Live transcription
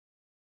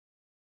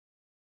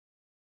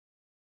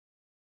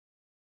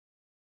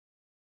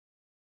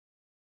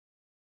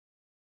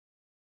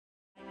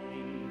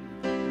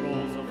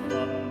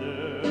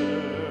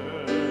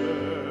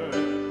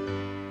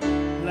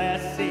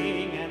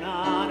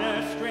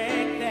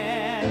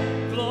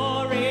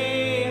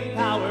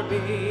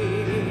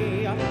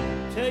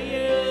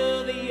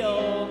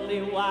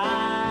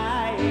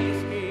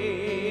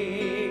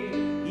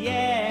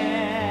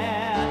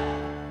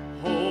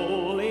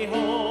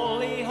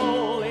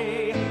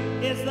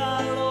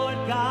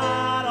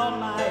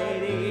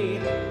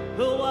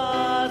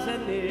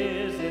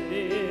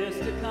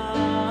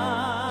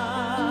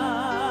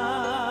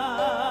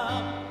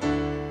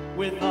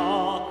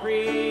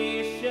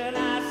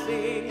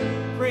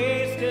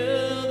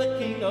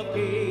of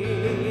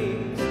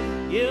Kings.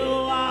 You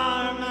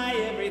are my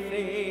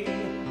everything,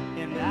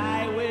 and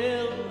I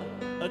will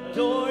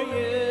adore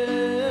you.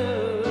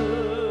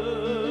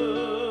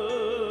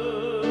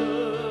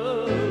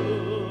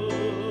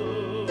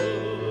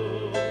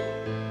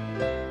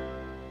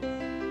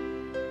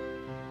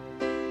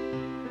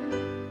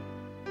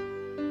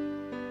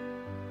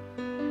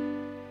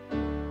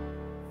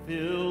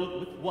 Filled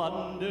with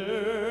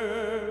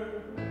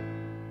wonder,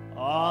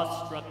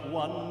 awestruck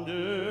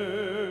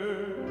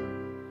wonder,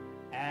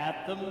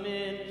 at the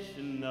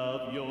mention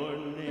of your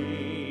name.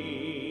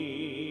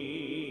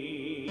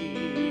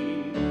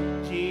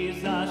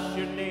 Jesus,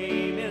 your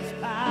name is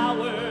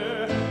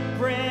power,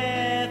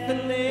 breath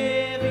and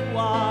living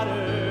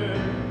water,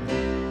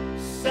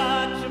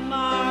 such a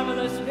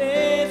marvelous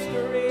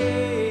mystery.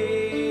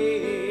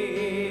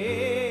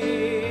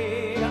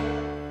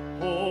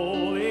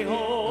 Holy,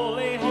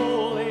 holy,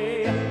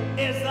 holy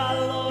is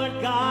the Lord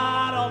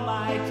God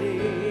Almighty,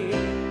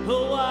 who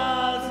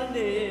was and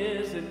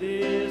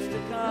is to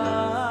come.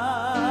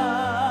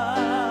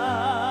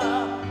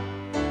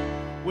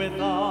 With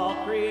all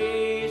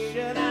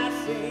creation I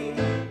sing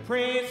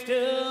praise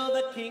to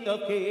the King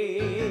of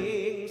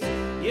Kings.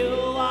 You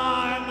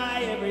are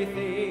my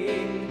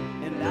everything,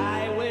 and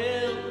I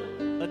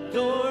will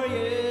adore you.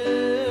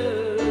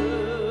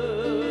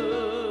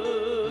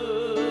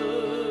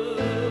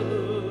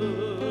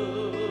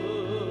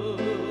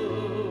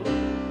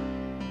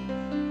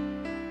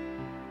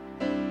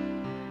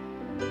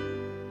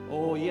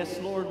 Oh yes,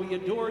 Lord, we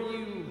adore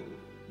you.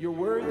 You're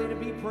worthy to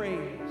be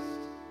praised.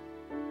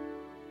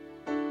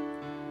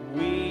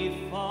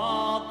 We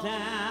fall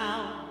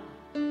down,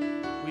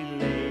 we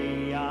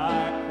lay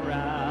our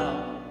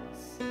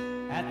crowns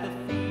at the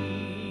feet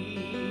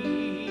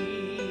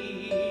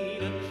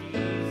of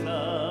Jesus.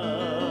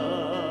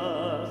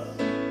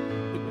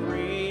 The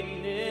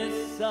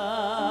greatness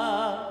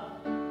of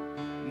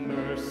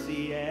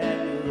mercy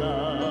and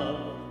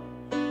love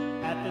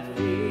at the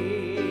feet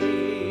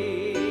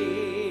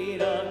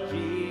of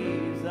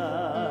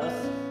Jesus.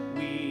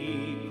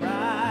 We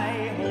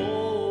cry,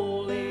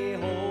 holy,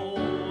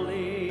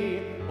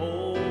 holy,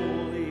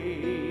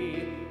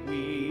 holy.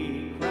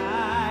 We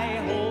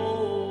cry,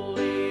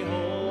 holy,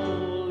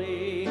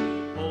 holy,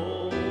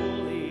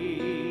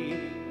 holy.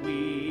 We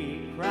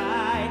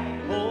cry,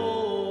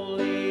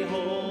 holy,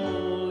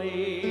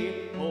 holy,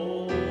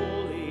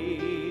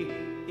 holy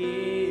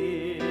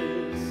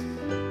is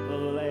the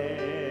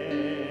Lamb.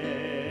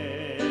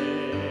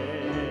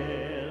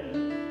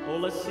 Oh,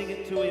 let's sing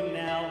it to him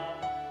now.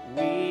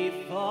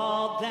 We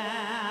fall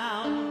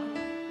down,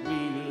 we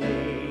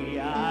lay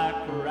our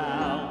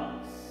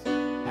crowns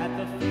at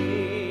the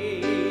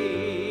feet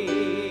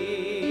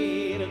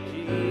of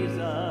Jesus.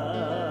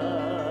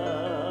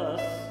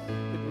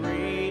 The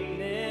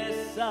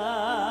greatness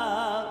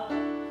of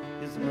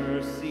his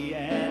mercy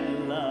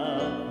and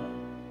love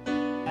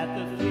at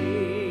the feet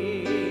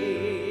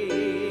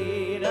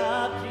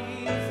of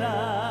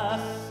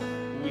Jesus.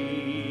 We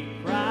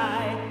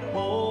cry,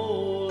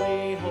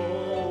 holy,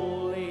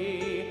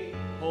 holy,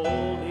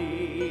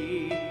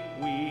 holy.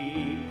 We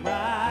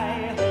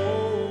cry,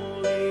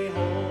 holy,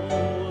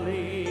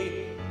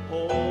 holy,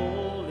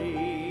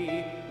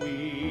 holy. We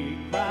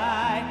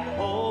cry,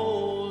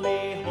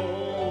 holy,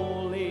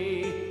 holy,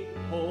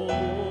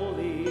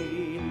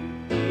 holy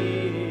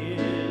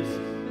is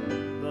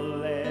the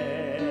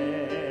Lamb.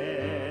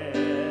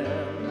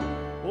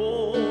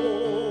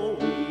 Oh,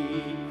 we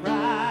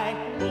cry,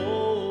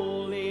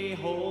 holy,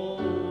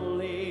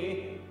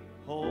 holy,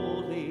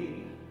 holy.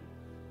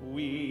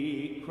 We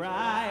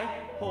cry,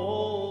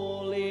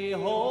 holy,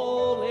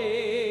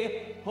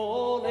 holy,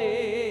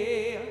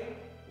 holy.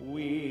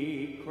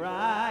 We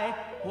cry,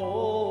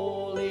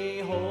 holy,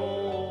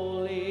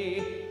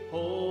 holy,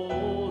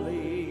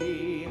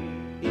 holy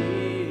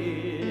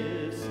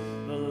is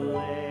the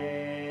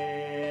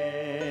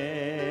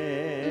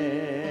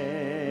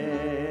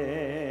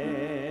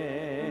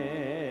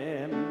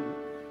Lamb.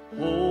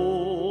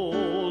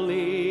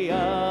 Holy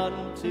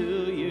unto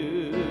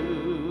you,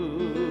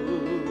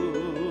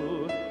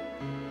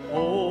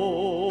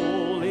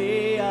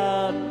 holy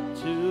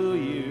unto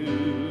you.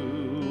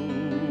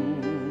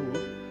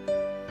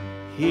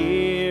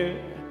 Hear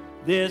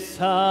this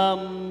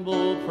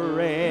humble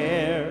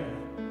prayer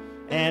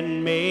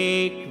and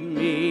make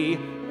me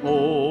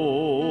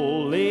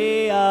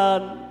holy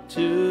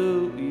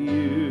unto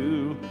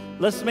you.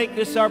 Let's make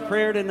this our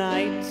prayer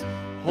tonight.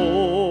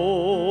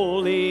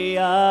 Holy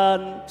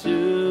unto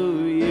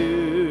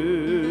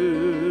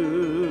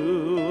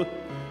you,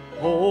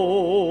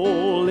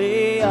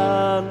 holy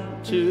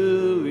unto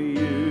you.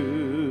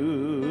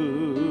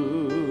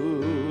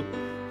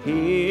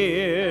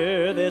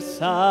 Hear this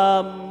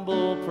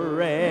humble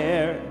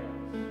prayer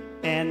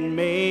and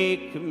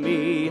make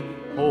me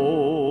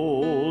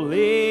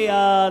holy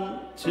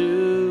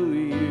unto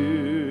you.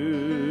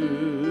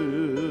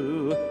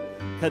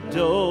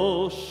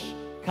 Kadosh,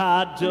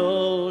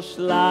 Kadosh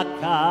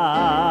Laka,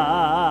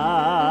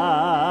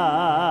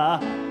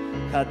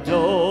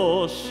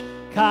 Kadosh,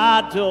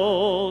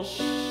 Kadosh,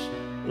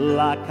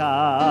 laka.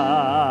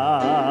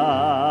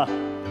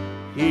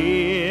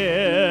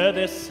 Hear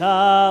this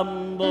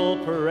humble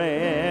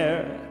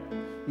prayer.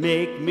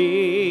 Make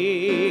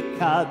me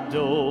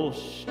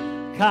kadosh,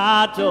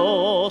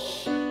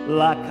 kadosh,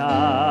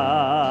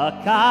 laka.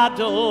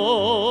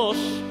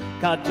 Kadosh,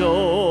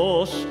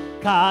 kadosh,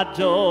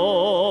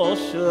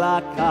 kadosh,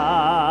 laka.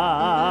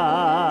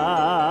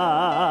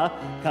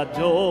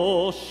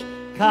 Kadosh,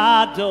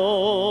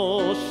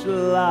 kadosh,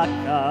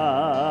 laka.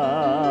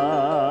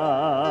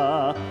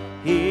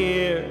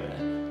 Hear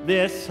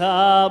this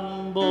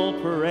humble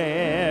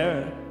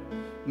prayer.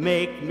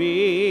 Make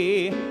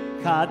me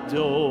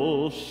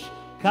kadosh,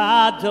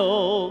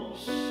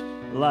 kadosh,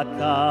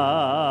 laka.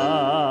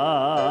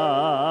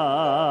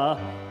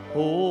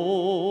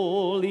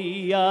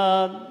 Holy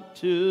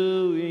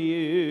unto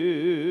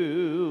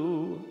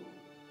you,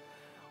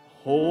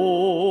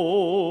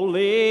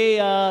 holy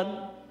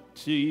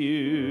unto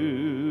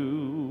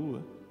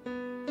you.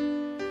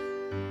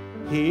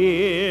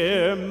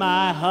 Hear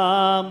my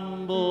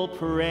humble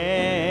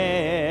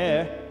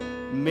prayer.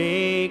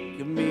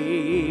 Make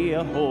me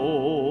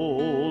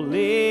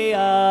holy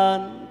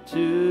unto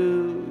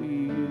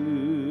you.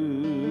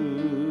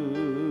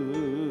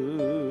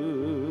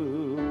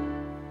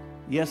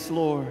 Yes,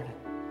 Lord.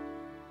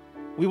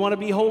 We want to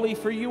be holy,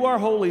 for you are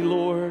holy,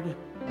 Lord.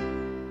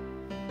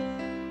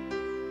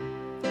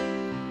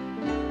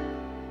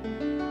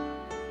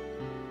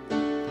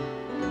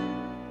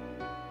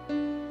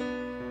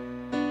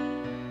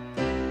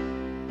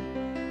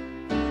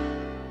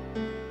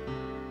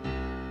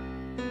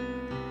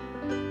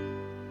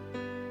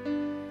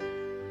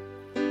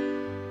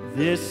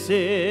 This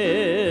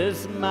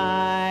is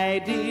my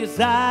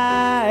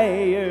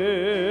desire,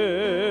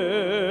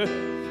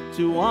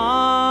 to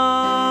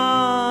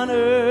honor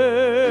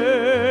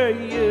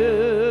you,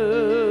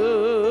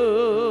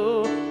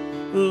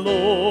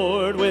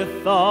 Lord,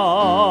 with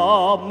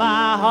all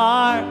my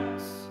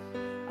heart.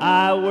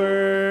 I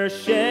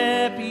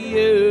worship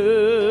you.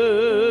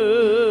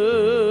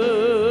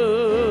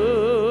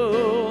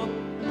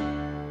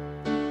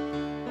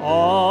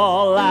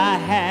 All I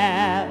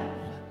have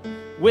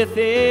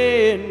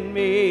within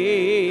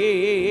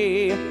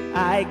me,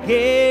 I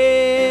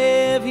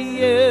give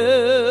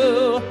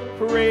you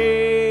praise.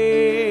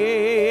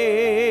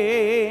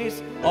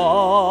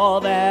 All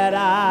that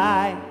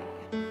I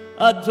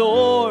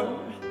adore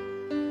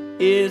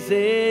is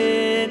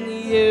in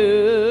you.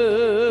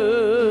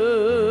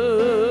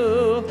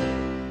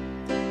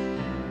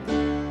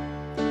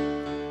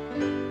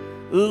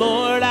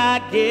 Lord,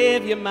 I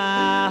give you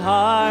my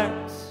heart.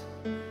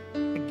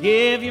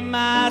 Give you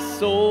my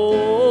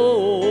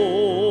soul.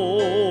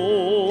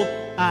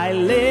 I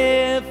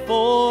live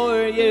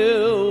for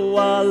you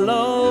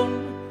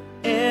alone.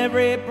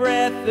 Every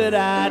breath that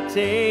I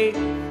take,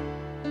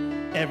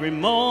 every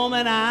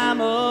moment I'm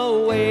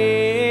awake,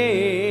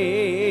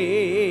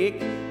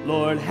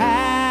 Lord,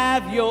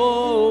 have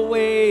your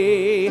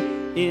way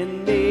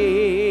in me.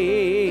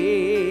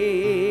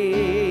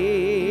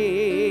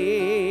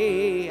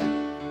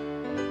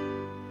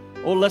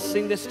 Oh, let's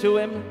sing this to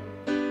him.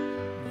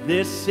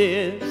 This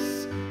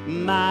is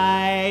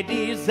my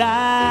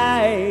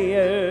desire,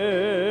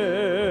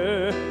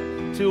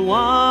 to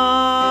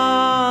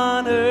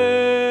honor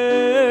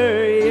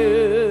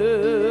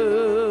you,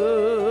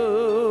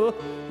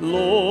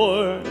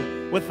 Lord,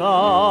 with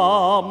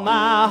all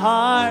my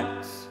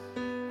heart.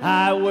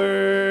 I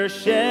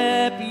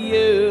worship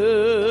you.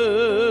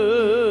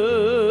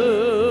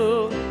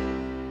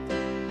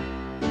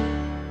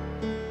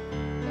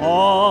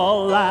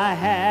 All I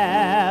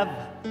have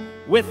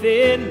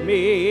within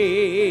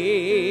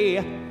me,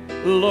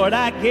 Lord,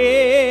 I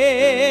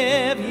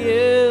give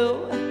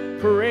you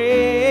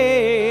praise.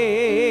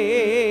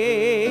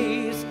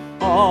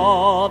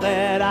 All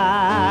that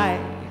I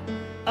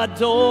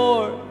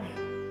adore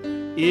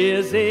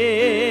is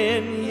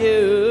in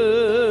you.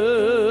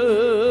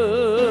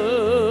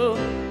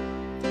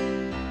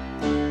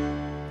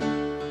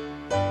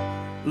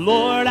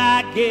 Lord,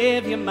 I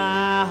give you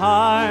my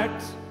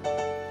heart.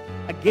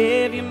 I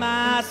give you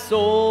my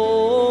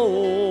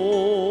soul.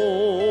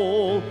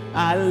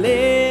 I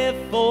live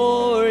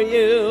for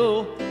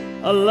you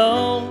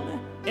alone.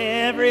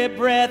 Every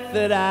breath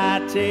that I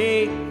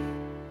take,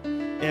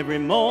 every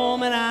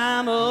moment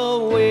I'm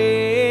awake,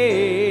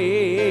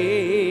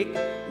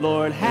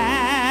 Lord,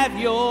 have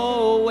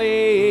your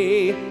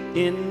way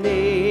in me.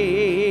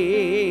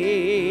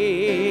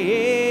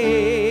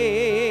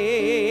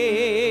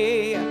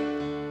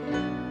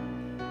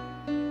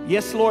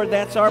 Yes, Lord,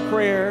 that's our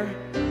prayer.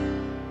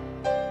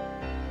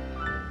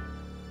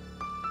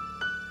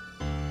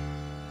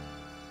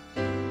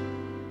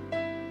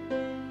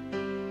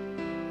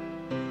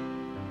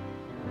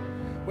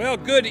 Well,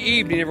 good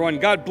evening, everyone.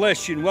 God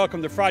bless you, and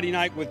welcome to Friday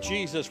Night with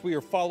Jesus. We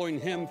are following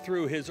him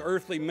through his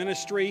earthly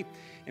ministry,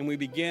 and we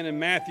begin in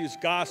Matthew's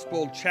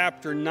Gospel,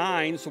 chapter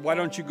 9. So why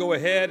don't you go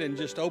ahead and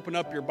just open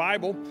up your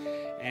Bible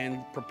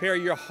and prepare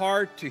your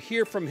heart to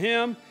hear from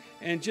him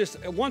and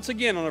just once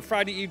again on a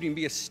Friday evening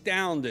be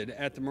astounded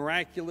at the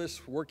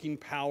miraculous working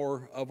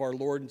power of our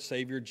Lord and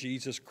Savior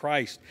Jesus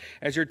Christ.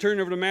 As you're turning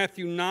over to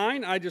Matthew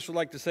 9, I just would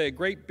like to say a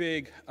great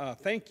big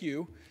thank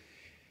you.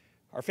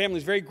 Our family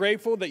is very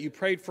grateful that you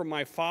prayed for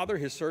my father.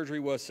 His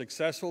surgery was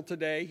successful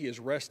today. He is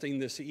resting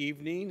this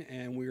evening,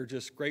 and we are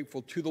just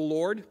grateful to the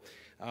Lord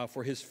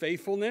for his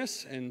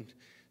faithfulness and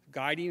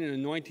guiding and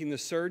anointing the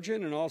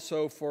surgeon, and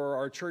also for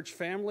our church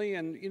family.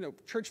 And, you know,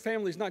 church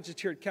family is not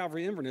just here at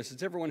Calvary Inverness.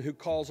 It's everyone who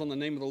calls on the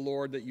name of the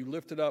Lord, that you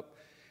lifted up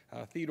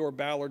Theodore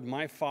Ballard,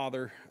 my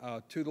father,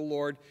 to the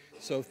Lord.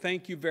 So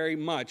thank you very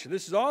much.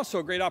 This is also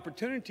a great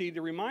opportunity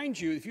to remind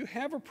you, if you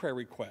have a prayer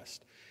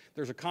request,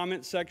 there's a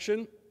comment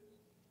section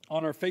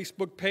on our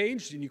Facebook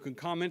page, and you can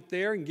comment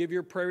there and give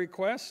your prayer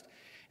request.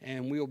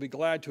 And we will be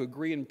glad to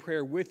agree in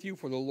prayer with you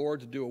for the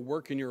Lord to do a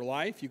work in your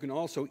life. You can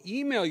also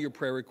email your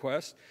prayer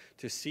request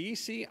to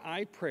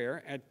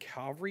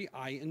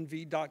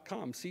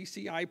cciprayer@calvaryinv.com,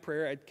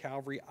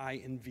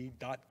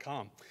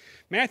 cciprayer@calvaryinv.com.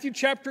 Matthew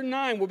chapter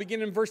 9, we'll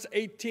begin in verse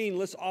 18.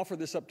 Let's offer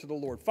this up to the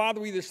Lord.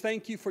 Father, we just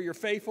thank you for your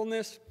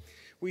faithfulness.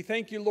 We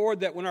thank you,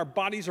 Lord, that when our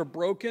bodies are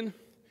broken,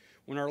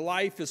 when our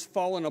life is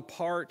fallen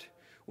apart,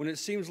 when it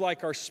seems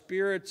like our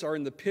spirits are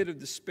in the pit of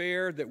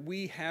despair, that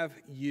we have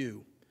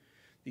you,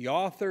 the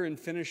author and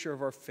finisher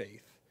of our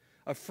faith,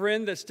 a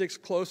friend that sticks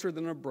closer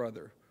than a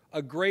brother,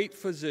 a great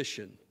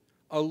physician,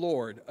 a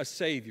Lord, a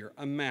Savior,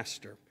 a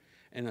Master,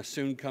 and a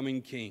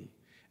soon-coming King.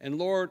 And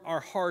Lord, our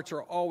hearts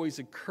are always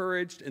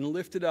encouraged and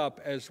lifted up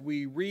as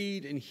we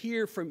read and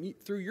hear from you,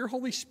 through your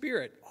Holy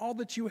Spirit, all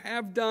that you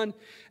have done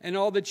and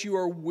all that you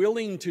are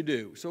willing to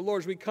do. So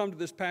Lord, as we come to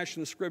this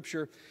passion of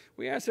Scripture,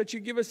 we ask that you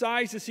give us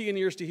eyes to see and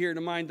ears to hear and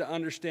a mind to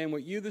understand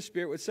what you, the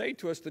Spirit, would say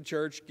to us, the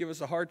church. Give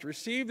us a heart to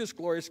receive this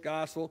glorious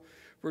gospel,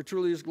 for it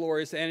truly is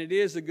glorious, and it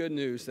is the good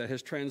news that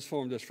has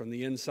transformed us from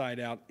the inside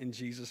out. In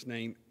Jesus'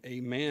 name,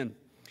 amen.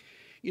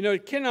 You know,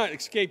 it cannot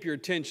escape your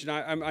attention.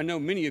 I know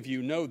many of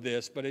you know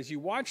this, but as you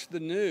watch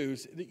the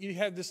news, you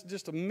have this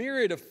just a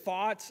myriad of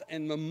thoughts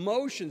and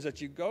emotions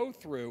that you go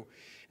through.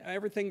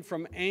 Everything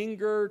from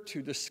anger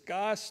to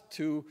disgust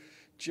to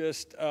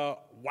just,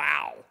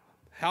 wow.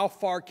 How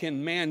far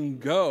can man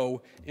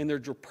go in their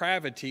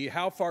depravity?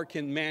 How far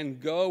can man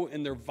go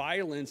in their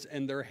violence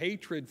and their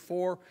hatred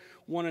for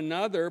one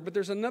another? But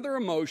there's another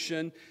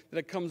emotion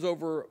that comes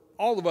over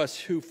all of us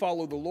who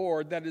follow the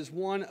Lord, that is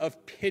one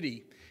of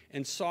pity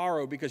and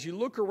sorrow, because you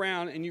look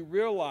around and you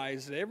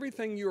realize that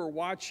everything you are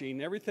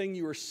watching, everything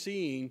you are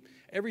seeing,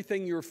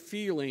 everything you're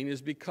feeling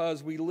is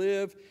because we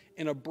live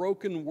in a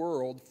broken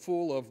world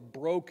full of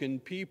broken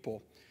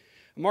people.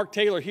 Mark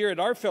Taylor here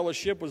at our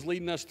fellowship was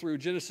leading us through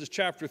Genesis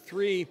chapter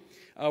 3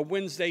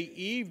 Wednesday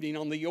evening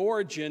on the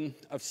origin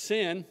of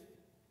sin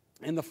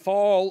and the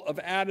fall of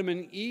Adam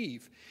and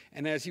Eve.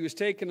 And as he was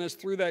taking us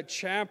through that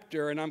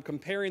chapter, and I'm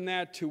comparing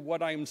that to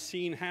what I'm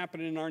seeing happen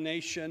in our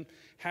nation,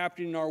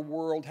 happening in our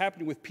world,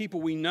 happening with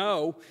people we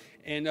know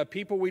and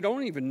people we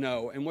don't even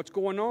know, and what's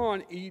going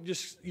on,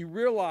 you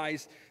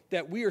realize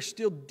that we are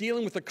still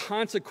dealing with the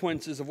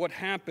consequences of what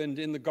happened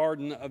in the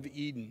Garden of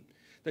Eden.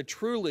 That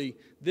truly,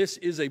 this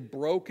is a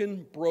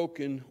broken,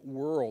 broken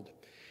world.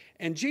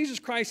 And Jesus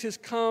Christ has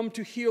come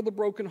to heal the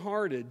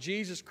brokenhearted.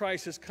 Jesus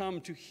Christ has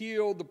come to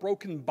heal the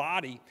broken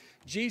body.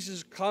 Jesus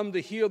has come to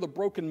heal the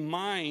broken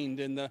mind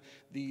and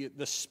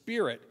the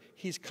spirit.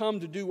 He's come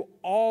to do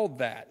all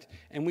that.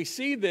 And we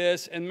see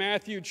this in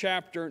Matthew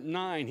chapter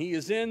 9. He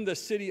is in the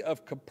city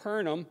of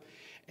Capernaum,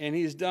 and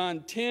he's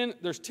done 10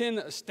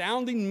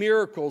 astounding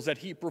miracles that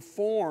he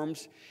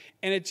performs.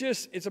 And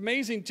it's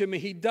amazing to me.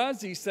 He does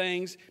these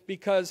things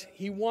because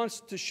he wants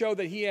to show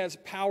that he has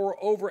power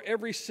over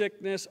every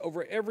sickness,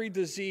 over every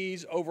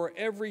disease, over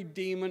every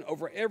demon,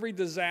 over every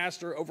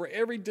disaster, over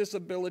every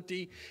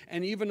disability,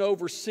 and even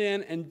over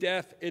sin and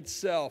death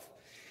itself.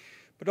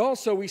 But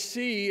also we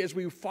see as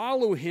we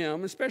follow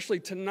him, especially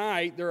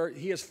tonight,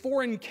 he has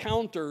 4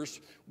 encounters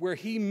where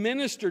he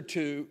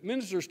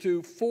ministers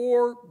to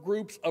 4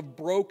 groups of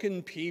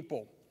broken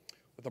people.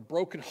 With a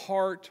broken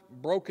heart,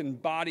 broken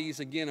bodies,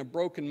 again, a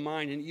broken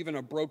mind, and even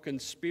a broken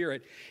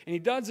spirit. And he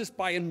does this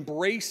by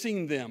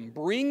embracing them,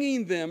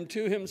 bringing them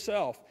to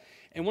himself.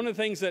 And one of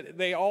the things that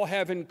they all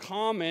have in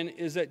common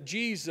is that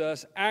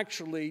Jesus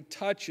actually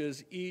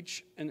touches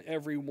each and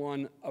every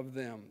one of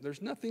them.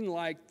 There's nothing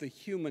like the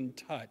human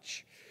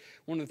touch.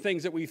 One of the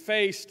things that we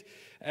faced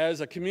as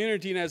a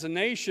community and as a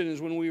nation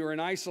is when we were in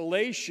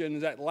isolation,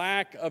 that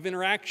lack of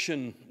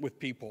interaction with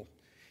people.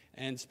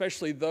 And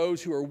especially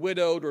those who are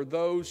widowed or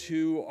those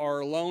who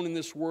are alone in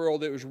this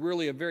world, it was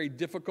really a very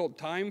difficult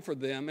time for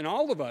them. And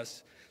all of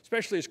us,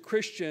 especially as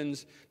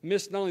Christians,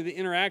 miss not only the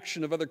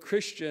interaction of other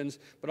Christians,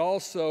 but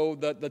also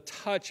the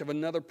touch of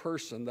another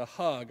person, the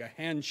hug, a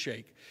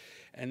handshake.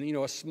 And, you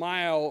know, a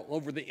smile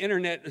over the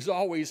internet is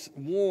always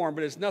warm,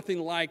 but it's nothing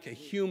like a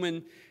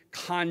human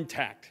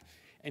contact.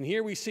 And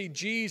here we see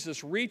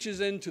Jesus reaches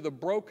into the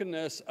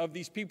brokenness of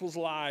these people's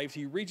lives.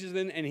 He reaches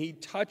in and he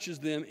touches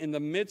them in the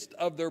midst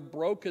of their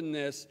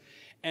brokenness.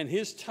 And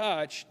his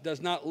touch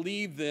does not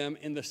leave them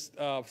in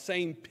the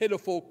same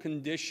pitiful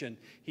condition.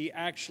 He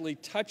actually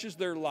touches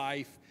their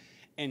life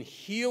and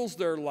heals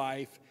their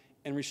life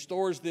and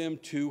restores them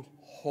to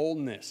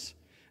wholeness.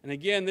 And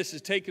again, this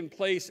has taken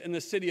place in the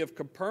city of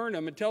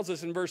Capernaum. It tells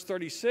us in verse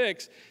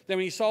 36 that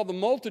when he saw the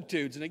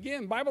multitudes, and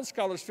again, Bible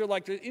scholars feel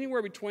like there's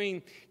anywhere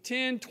between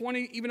 10,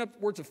 20, even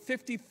upwards of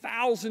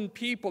 50,000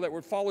 people that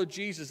would follow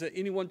Jesus at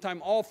any one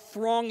time, all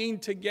thronging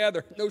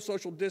together, no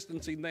social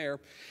distancing there.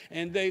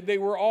 And they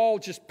were all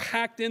just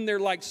packed in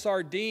there like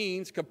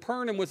sardines.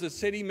 Capernaum was a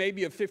city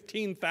maybe of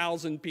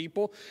 15,000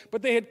 people,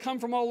 but they had come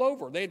from all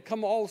over. They had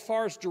come all as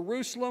far as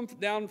Jerusalem,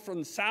 down from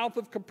the south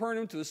of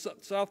Capernaum to the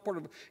south part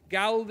of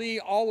Galilee,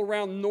 all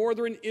around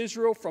northern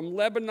Israel, from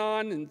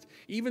Lebanon and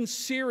even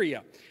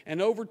Syria,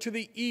 and over to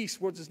the east,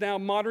 which is now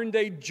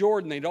modern-day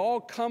Jordan. They'd all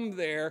come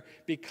there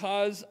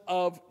because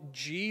of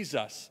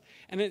Jesus.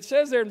 And it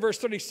says there in verse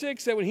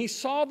 36 that when he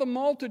saw the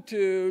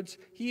multitudes,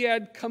 he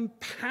had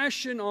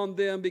compassion on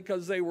them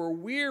because they were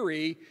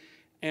weary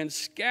and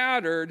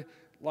scattered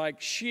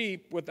like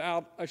sheep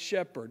without a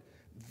shepherd.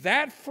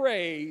 That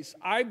phrase,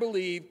 I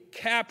believe,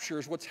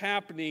 captures what's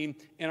happening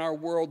in our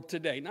world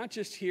today, not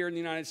just here in the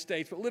United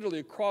States, but literally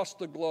across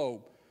the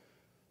globe.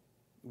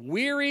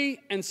 Weary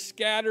and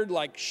scattered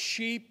like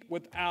sheep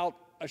without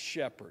a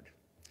shepherd.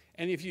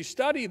 And if you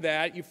study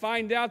that, you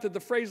find out that the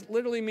phrase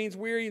literally means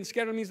weary and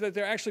scattered means that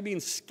they're actually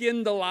being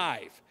skinned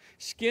alive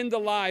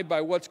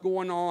by what's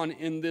going on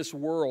in this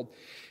world.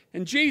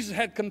 And Jesus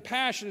had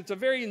compassion. It's a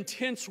very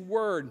intense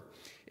word.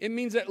 It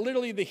means that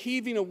literally the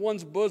heaving of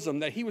one's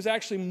bosom, that he was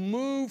actually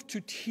moved to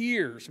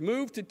tears,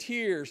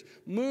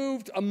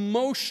 moved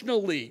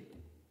emotionally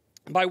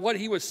by what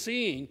he was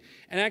seeing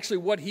and actually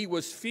what he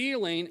was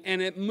feeling,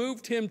 and it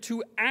moved him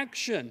to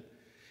action.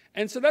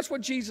 And so that's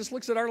what Jesus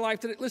looks at our life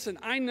today. Listen,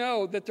 I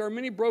know that there are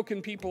many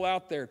broken people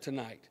out there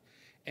tonight,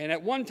 and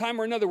at one time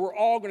or another, we're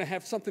all going to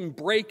have something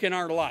break in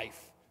our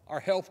life. Our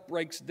health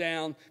breaks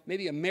down,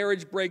 maybe a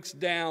marriage breaks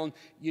down,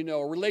 a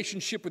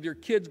relationship with your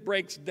kids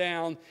breaks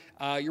down,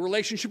 your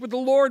relationship with the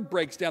Lord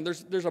breaks down.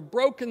 There's a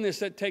brokenness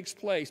that takes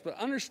place. But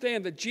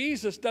understand that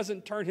Jesus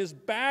doesn't turn his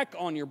back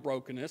on your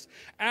brokenness.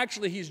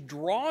 Actually, he's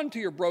drawn to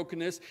your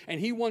brokenness, and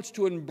he wants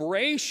to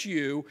embrace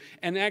you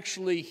and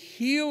actually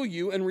heal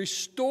you and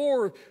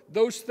restore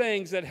those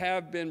things that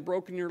have been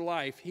broken in your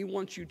life. He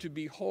wants you to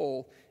be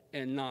whole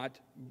and not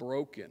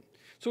broken.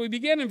 So we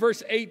begin in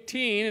verse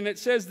 18, and it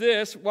says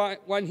this,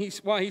 while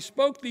he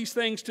spoke these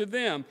things to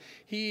them,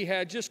 he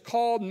had just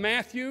called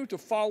Matthew to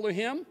follow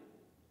him,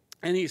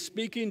 and he's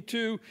speaking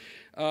to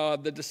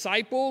the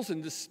disciples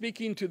and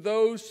speaking to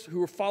those who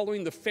were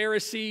following the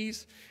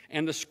Pharisees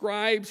and the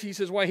scribes. He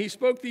says, while he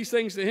spoke these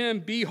things to him,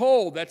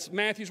 behold, that's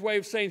Matthew's way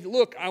of saying,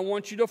 look, I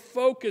want you to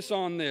focus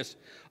on this.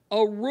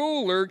 A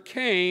ruler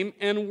came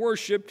and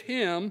worshiped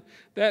him,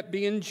 that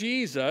being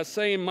Jesus,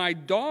 saying, my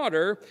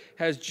daughter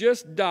has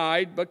just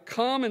died, but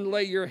come and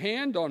lay your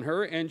hand on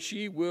her, and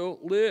she will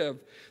live.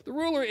 The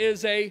ruler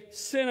is a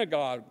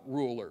synagogue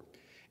ruler.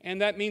 And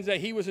that means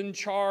that he was in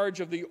charge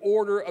of the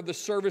order of the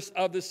service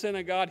of the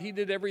synagogue. He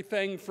did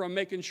everything from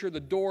making sure the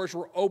doors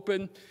were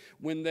open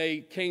when they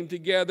came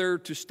together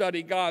to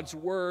study God's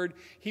word.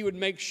 He would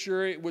make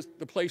sure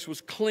the place was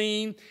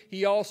clean.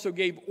 He also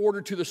gave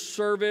order to the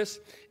service.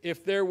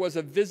 If there was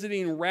a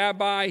visiting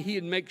rabbi,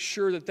 he'd make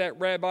sure that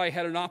rabbi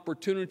had an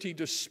opportunity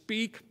to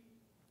speak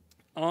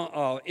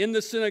in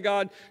the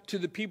synagogue to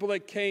the people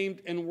that came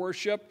and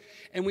worshiped.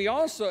 And it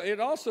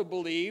also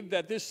believed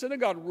that this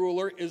synagogue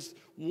ruler is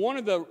one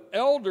of the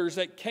elders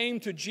that came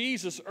to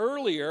Jesus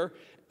earlier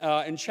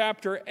in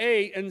chapter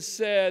 8 and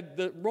said,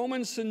 the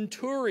Roman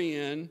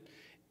centurion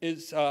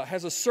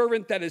has a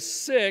servant that is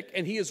sick,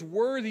 and he is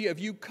worthy of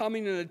you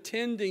coming and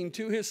attending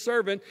to his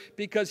servant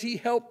because he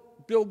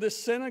helped build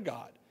this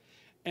synagogue.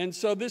 And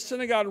so this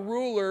synagogue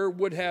ruler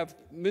would have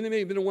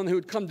maybe been the one who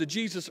had come to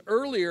Jesus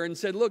earlier and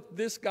said, look,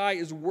 this guy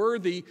is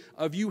worthy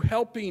of you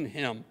helping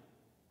him.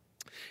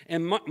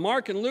 And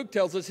Mark and Luke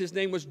tells us his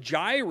name was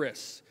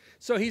Jairus.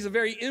 So he's a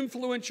very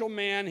influential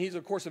man. He's,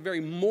 of course, a very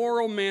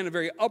moral man, a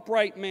very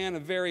upright man, a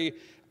very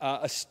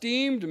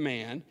esteemed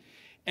man.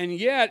 And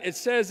yet it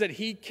says that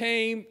he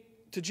came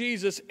to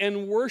Jesus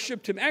and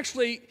worshiped him.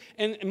 Actually,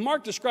 and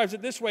Mark describes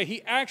it this way,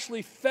 he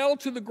actually fell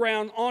to the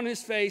ground on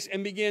his face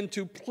and began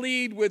to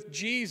plead with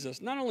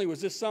Jesus. Not only was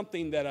this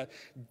something that a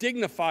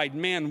dignified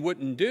man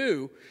wouldn't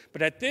do,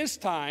 but at this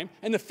time,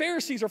 and the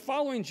Pharisees are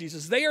following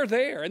Jesus, they are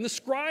there, and the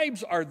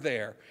scribes are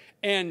there,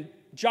 and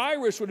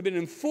Jairus would have been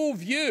in full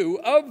view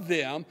of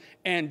them,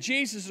 and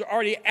Jesus is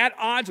already at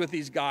odds with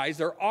these guys.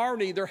 Their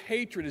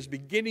hatred is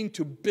beginning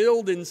to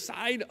build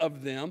inside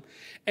of them.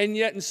 And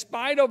yet, in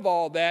spite of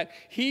all that,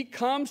 he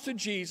comes to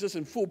Jesus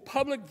in full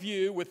public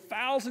view with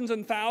thousands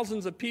and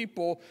thousands of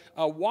people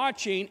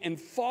watching, and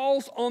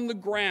falls on the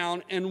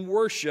ground and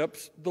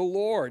worships the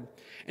Lord.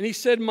 And he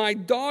said, my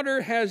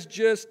daughter has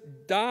just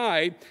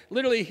died.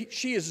 Literally,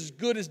 she is as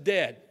good as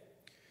dead.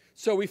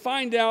 So we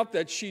find out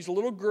that she's a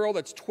little girl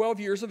that's 12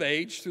 years of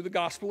age through the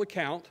gospel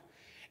account.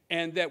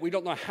 and that we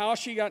don't know how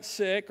she got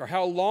sick or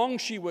how long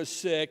she was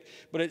sick,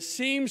 but it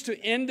seems to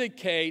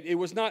indicate it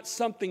was not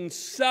something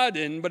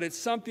sudden, but it's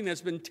something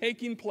that's been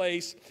taking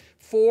place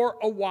for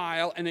a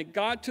while, and it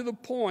got to the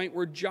point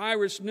where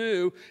Jairus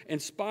knew, in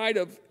spite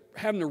of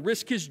having to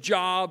risk his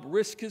job,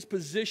 risk his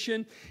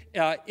position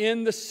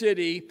in the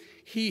city,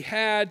 he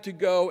had to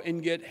go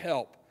and get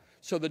help.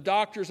 So the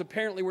doctors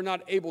apparently were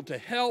not able to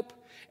help,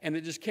 and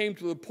it just came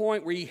to the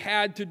point where he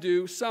had to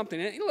do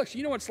something. And look,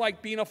 you know what it's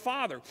like being a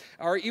father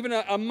or even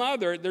a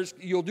mother.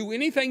 You'll do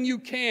anything you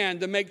can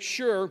to make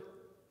sure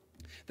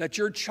that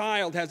your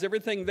child has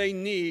everything they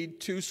need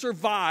to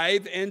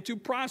survive and to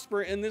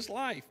prosper in this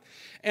life.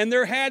 And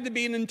there had to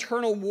be an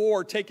internal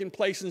war taking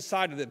place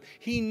inside of them.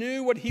 He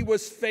knew what he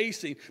was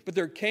facing, but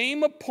there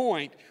came a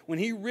point when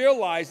he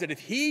realized that if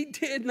he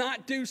did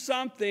not do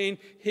something,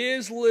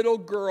 his little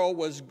girl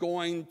was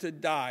going to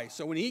die.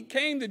 So when he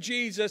came to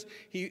Jesus,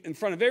 he, in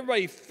front of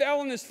everybody, fell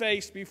on his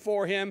face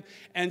before him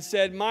and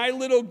said, "My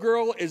little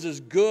girl is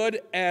as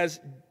good as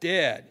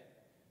dead."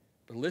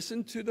 But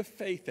listen to the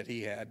faith that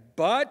he had.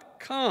 "But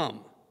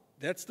come,"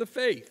 that's the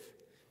faith,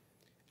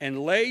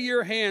 "and lay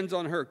your hands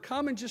on her."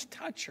 Come and just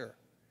touch her,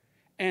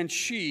 and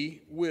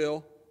she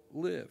will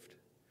live.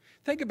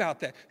 Think about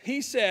that.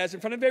 He says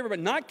in front of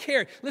everybody, not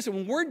caring. Listen,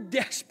 when we're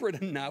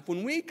desperate enough,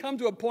 when we come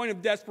to a point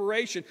of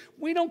desperation,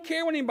 we don't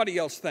care what anybody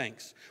else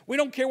thinks. We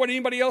don't care what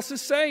anybody else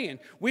is saying.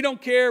 We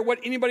don't care what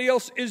anybody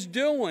else is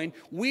doing.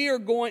 We are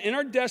going, in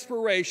our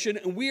desperation,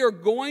 and we are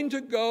going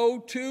to go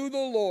to the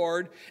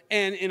Lord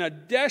and in a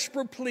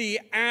desperate plea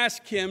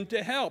ask him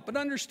to help. But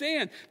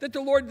understand that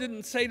the Lord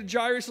didn't say to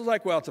Jairus,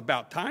 like, "Well, it's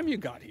about time you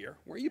got here.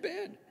 Where you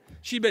been?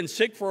 She'd been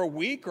sick for a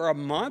week or a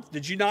month.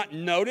 Did you not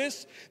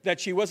notice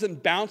that she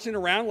wasn't bouncing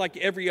around like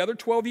every other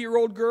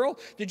 12-year-old girl?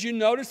 Did you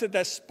notice that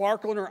that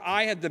sparkle in her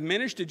eye had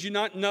diminished? Did you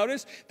not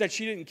notice that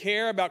she didn't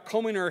care about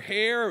combing her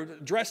hair or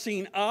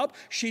dressing up?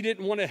 She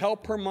didn't want to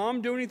help her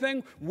mom do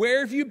anything? Where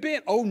have you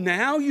been? Oh,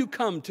 now you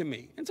come to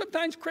me." And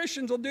sometimes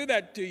Christians will do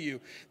that to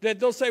you, that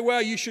they'll say,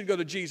 "Well, you should go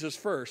to Jesus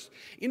first."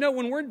 You know,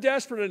 when we're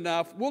desperate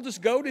enough, we'll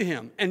just go to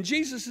him, and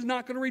Jesus is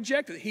not going to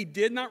reject it. He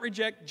did not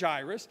reject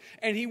Jairus,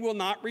 and he will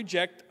not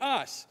reject us.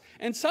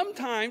 And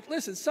sometimes,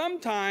 listen,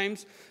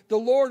 sometimes the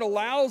Lord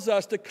allows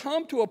us to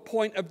come to a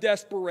point of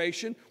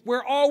desperation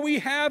where all we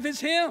have is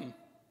him.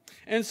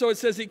 And so it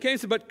says he came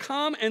and said, "But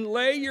come and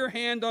lay your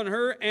hand on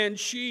her and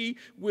she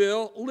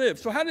will live."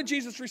 So how did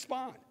Jesus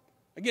respond?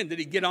 Again, did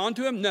he get on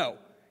to him? No.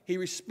 He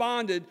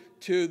responded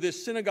to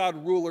this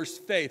synagogue ruler's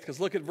faith. Because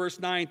look at verse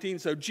 19.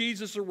 "So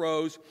Jesus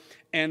arose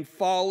and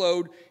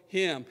followed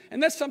him."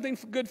 And that's something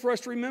good for us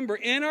to remember.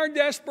 In our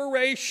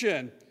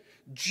desperation,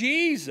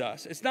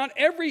 Jesus, it's not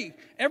every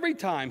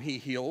time he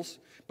heals,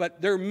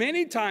 but there are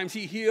many times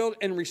he healed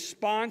in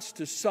response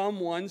to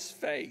someone's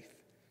faith.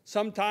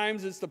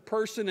 Sometimes it's the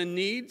person in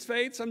need's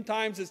faith.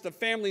 Sometimes it's the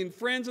family and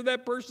friends of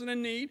that person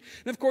in need.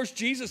 And of course,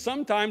 Jesus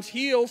sometimes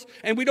heals,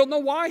 and we don't know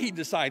why he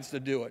decides to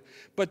do it.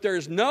 But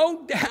there's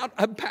no doubt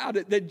about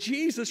it that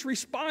Jesus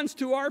responds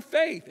to our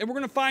faith. And we're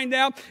going to find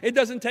out it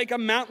doesn't take a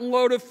mountain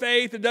load of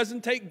faith. It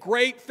doesn't take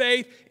great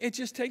faith. It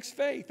just takes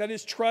faith. That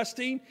is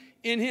trusting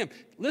in him.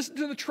 Listen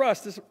to the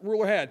trust this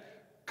ruler had.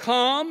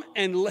 Come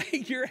and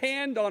lay your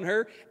hand on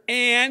her,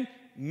 and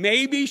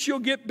maybe she'll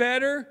get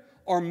better,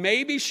 or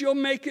maybe she'll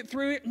make it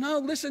through it. No,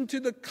 listen to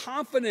the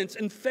confidence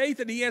and faith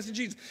that he has in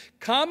Jesus.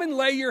 Come and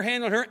lay your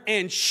hand on her,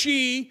 and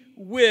she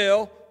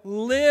will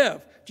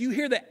live. Do you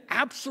hear the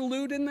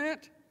absolute in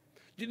that?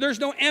 There's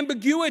no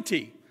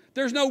ambiguity.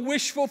 There's no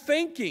wishful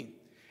thinking.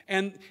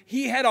 And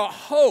he had a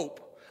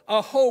hope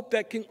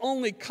that can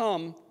only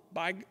come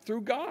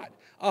through God.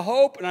 A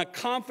hope and a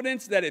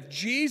confidence that if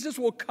Jesus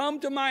will come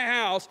to my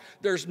house,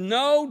 there's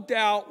no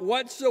doubt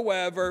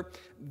whatsoever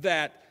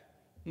that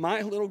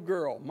my little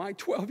girl, my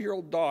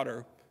 12-year-old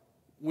daughter,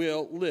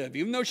 will live,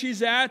 even though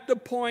she's at the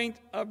point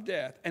of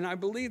death. And I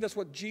believe that's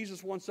what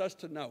Jesus wants us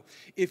to know.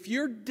 If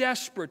you're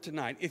desperate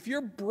tonight, if you're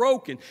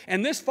broken,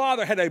 and this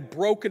father had a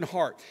broken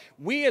heart,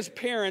 we as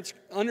parents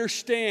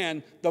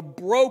understand the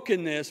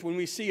brokenness when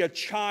we see a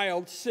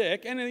child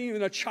sick and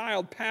even a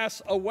child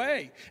pass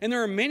away. And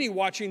there are many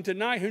watching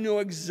tonight who know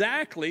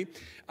exactly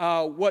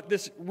what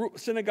this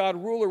synagogue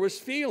ruler was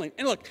feeling.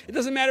 And look, it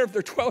doesn't matter if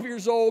they're 12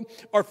 years old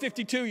or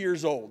 52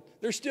 years old.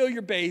 They're still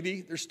your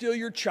baby. They're still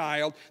your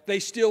child. They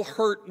still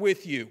hurt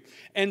with you.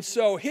 And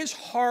so his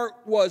heart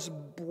was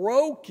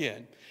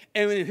broken.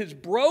 And in his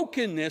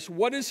brokenness,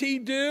 what does he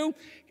do?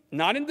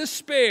 Not in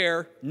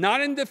despair,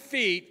 not in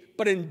defeat,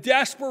 but in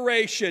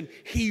desperation,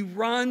 he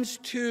runs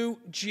to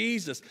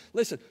Jesus.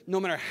 Listen,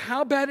 no matter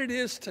how bad it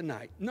is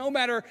tonight, no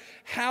matter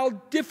how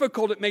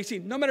difficult it may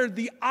seem, no matter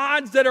the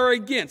odds that are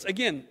against.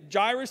 Again,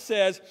 Jairus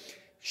says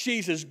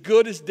she's as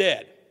good as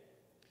dead.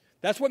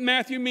 That's what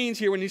Matthew means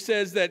here when he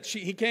says that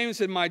he came and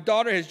said, "My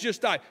daughter has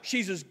just died.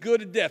 She's as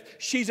good as death.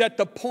 She's at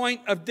the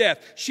point of death.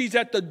 She's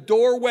at the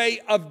doorway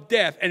of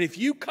death. And if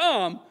you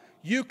come,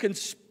 you can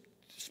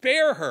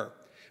spare her."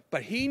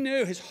 But he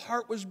knew his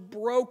heart was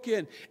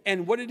broken.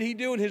 And what did he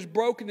do in his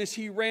brokenness?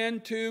 He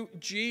ran to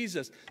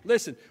Jesus.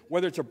 Listen,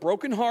 whether it's a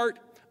broken heart,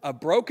 a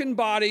broken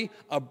body,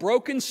 a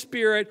broken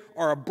spirit,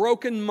 or a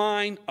broken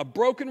mind, a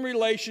broken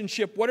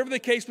relationship, whatever the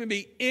case may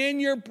be, in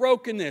your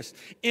brokenness,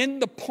 in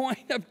the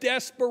point of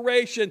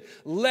desperation,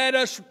 let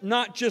us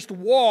not just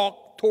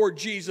walk toward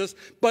Jesus,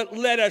 but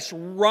let us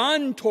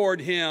run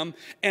toward him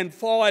and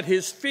fall at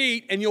his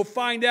feet. And you'll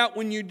find out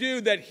when you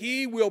do that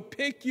he will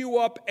pick you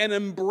up and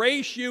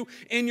embrace you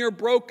in your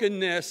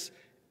brokenness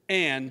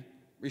and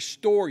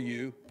restore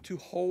you to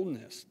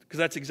wholeness. Because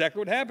that's exactly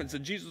what happens.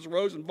 And Jesus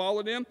rose and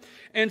followed him,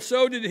 and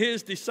so did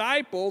his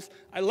disciples.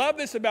 I love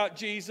this about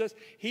Jesus.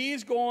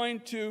 He's going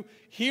to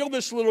heal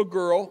this little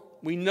girl.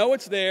 We know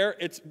it's there,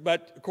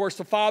 but of course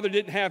the Father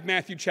didn't have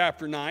Matthew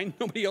chapter 9.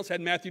 Nobody else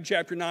had Matthew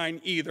chapter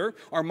 9 either,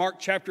 or Mark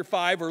chapter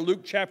 5, or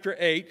Luke chapter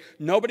 8.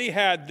 Nobody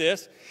had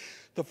this.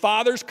 The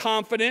Father's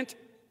confident.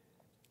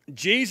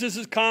 Jesus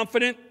is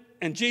confident.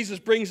 And Jesus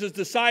brings his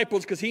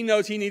disciples because he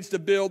knows he needs to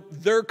build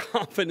their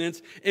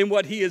confidence in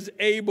what he is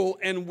able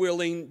and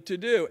willing to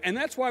do. And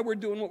that's why we're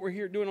doing what we're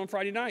here doing on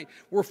Friday night.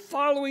 We're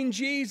following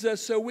Jesus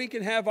so we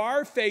can have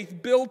our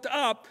faith built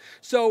up,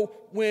 so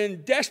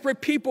when desperate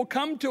people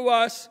come to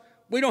us,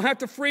 we don't have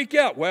to freak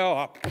out.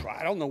 Well,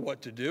 I don't know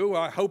what to do.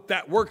 I hope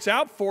that works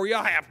out for you.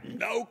 I have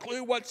no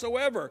clue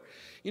whatsoever.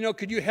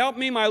 Could you help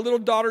me? My little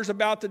daughter's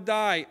about to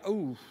die.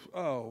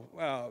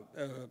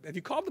 Have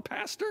you called the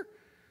pastor?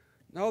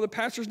 No, the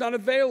pastor's not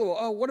available.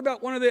 Oh, what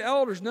about one of the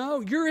elders? No,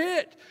 you're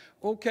it.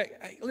 Okay,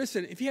 hey,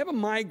 listen, if you have a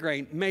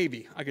migraine,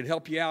 maybe I could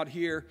help you out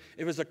here.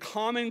 If it's a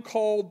common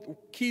cold,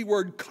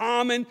 keyword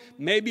common,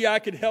 maybe I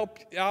could help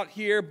out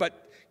here.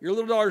 But your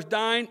little daughter's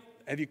dying.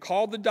 Have you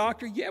called the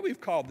doctor? Yeah,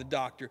 we've called the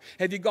doctor.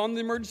 Have you gone to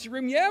the emergency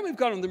room? Yeah, we've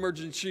gone to the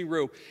emergency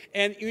room.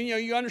 And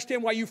you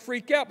understand why you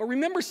freak out. But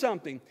remember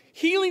something.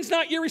 Healing's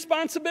not your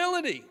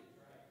responsibility.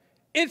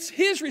 It's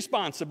his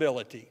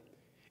responsibility.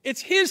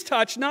 It's his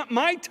touch, not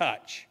my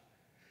touch.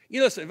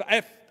 Listen,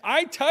 if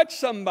I touch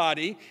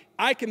somebody,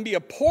 I can be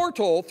a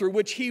portal through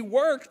which he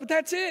works, but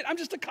that's it. I'm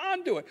just a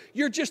conduit.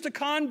 You're just a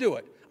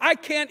conduit. I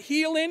can't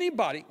heal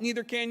anybody.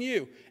 Neither can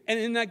you. And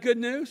isn't that good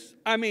news?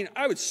 I mean,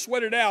 I would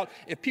sweat it out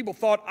if people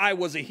thought I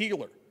was a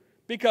healer,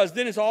 because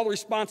then it's all the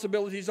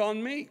responsibilities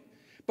on me.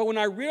 But when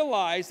I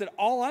realize that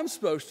all I'm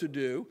supposed to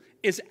do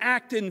is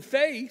act in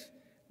faith,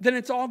 then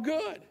it's all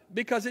good,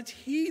 because it's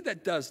he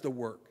that does the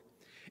work.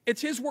 It's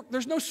his work.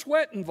 There's no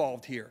sweat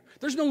involved here.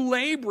 There's no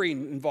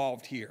laboring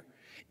involved here.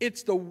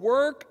 It's the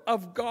work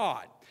of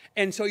God.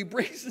 And so he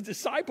brings the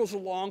disciples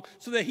along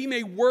so that he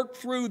may work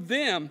through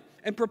them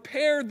and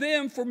prepare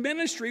them for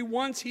ministry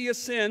once he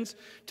ascends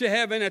to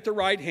heaven at the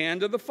right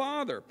hand of the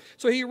Father.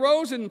 So he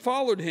rose and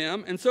followed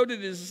him, and so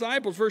did his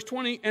disciples. Verse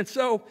 20, and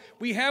so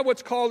we have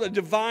what's called a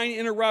divine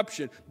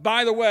interruption.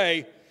 By the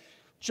way,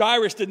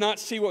 Jairus did not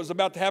see what was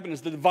about to happen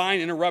as the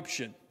divine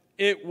interruption.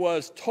 It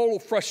was total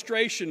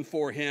frustration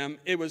for him.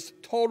 It was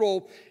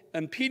total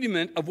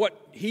impediment of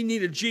what he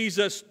needed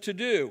Jesus to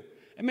do.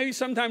 And maybe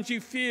sometimes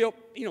you feel,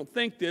 you don't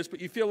think this,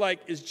 but you feel like,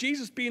 is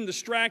Jesus being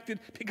distracted?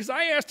 Because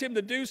I asked him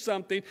to do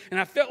something, and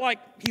I felt like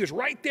he was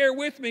right there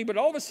with me, but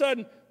all of a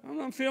sudden, I'm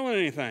not feeling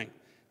anything.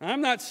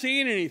 I'm not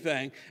seeing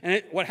anything.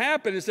 And what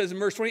happened, it says in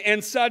verse 20,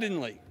 and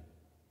suddenly,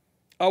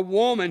 a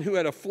woman who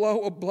had a flow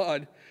of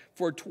blood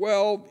for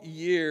 12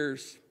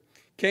 years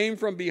came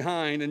from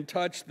behind and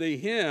touched the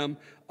hem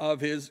of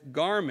his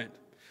garment.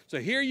 So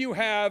here you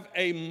have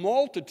a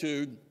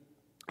multitude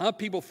of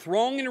people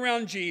thronging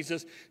around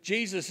Jesus.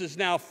 Jesus is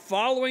now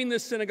following the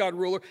synagogue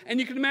ruler. And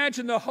you can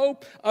imagine the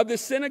hope of the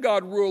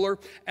synagogue ruler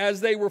as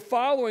they were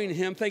following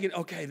him, thinking,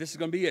 okay, this is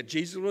going to be it.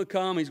 Jesus is going to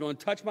come. He's going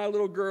to touch my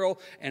little girl,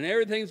 and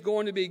everything's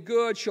going to be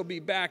good. She'll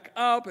be back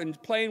up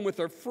and playing with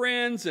her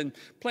friends and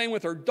playing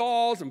with her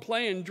dolls and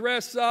playing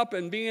dress up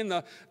and being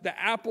the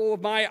apple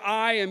of my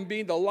eye and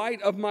being the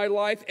light of my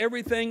life.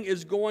 Everything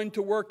is going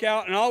to work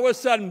out. And all of a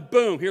sudden,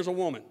 boom, here's a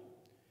woman.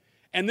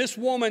 And this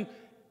woman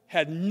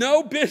had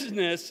no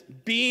business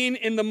being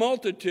in the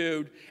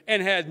multitude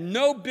and had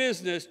no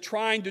business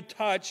trying to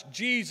touch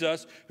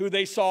Jesus, who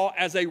they saw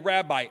as a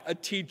rabbi, a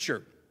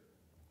teacher.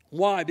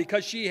 Why?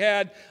 Because she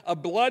had a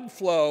blood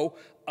flow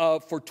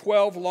for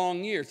 12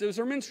 long years. It was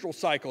her menstrual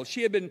cycle.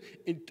 She had been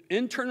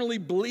internally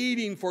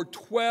bleeding for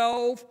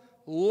 12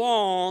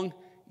 long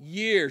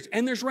years.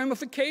 And there's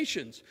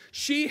ramifications.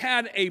 She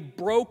had a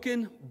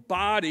broken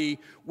body,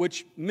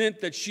 which meant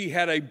that she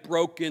had a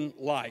broken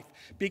life.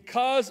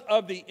 Because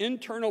of the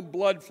internal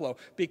blood flow,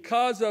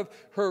 because of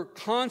her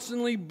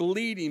constantly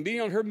bleeding,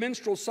 being on her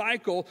menstrual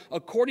cycle,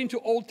 according to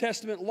Old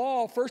Testament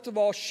law, first of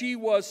all, she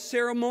was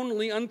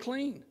ceremonially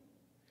unclean.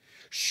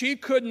 She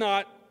could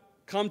not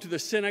come to the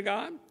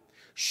synagogue.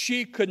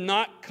 She could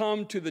not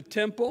come to the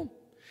temple.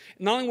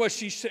 Not only was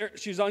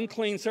she's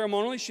unclean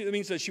ceremonially, that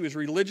means that she was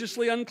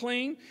religiously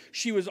unclean.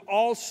 She was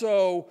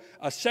also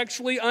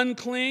sexually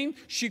unclean.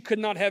 She could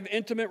not have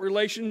intimate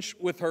relations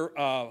with her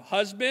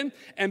husband.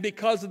 And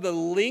because of the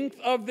length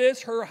of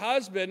this, her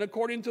husband,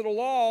 according to the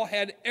law,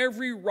 had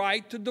every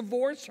right to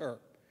divorce her.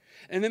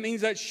 And that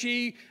means that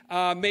she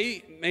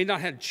may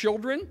not have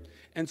children.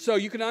 And so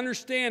you can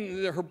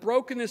understand that her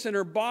brokenness in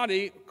her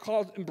body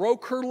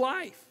broke her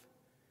life.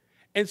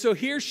 And so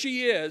here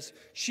she is.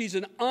 She's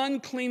an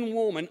unclean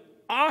woman,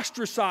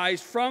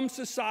 ostracized from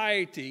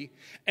society,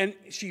 and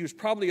she was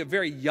probably a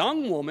very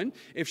young woman.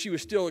 If she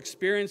was still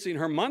experiencing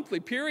her monthly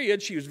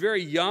period, she was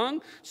very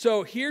young.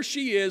 So here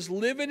she is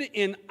living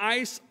in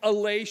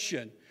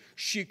isolation.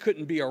 She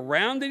couldn't be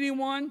around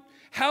anyone.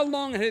 How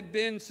long had it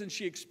been since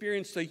she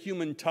experienced a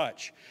human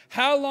touch?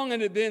 How long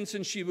had it been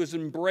since she was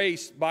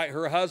embraced by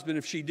her husband,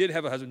 if she did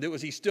have a husband?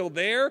 Was he still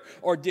there,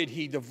 or did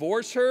he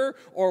divorce her,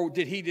 or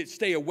did he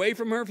stay away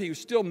from her if he was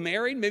still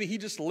married? Maybe he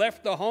just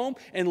left the home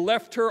and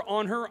left her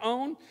on her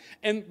own.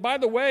 And by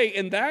the way,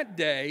 in that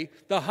day,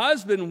 the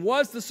husband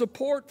was the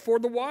support for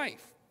the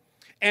wife.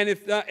 And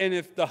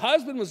if the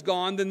husband was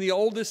gone, then the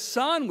oldest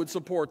son would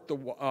support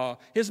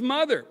his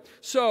mother.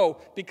 So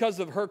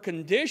because of her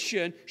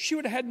condition, she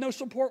would have had no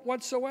support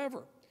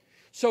whatsoever.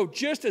 So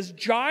just as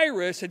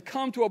Jairus had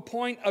come to a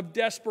point of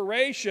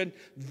desperation,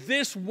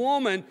 this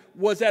woman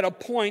was at a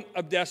point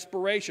of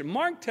desperation.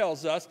 Mark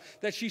tells us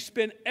that she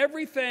spent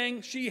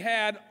everything she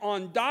had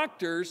on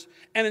doctors,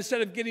 and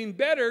instead of getting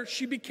better,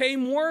 she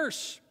became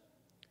worse.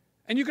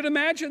 And you can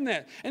imagine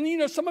that. And you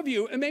know, some of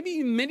you, and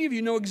maybe many of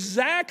you, know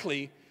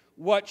exactly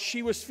what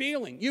she was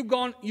feeling.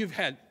 You've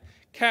had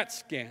CAT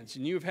scans,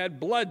 and you've had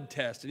blood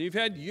tests, and you've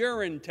had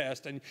urine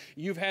tests, and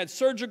you've had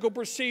surgical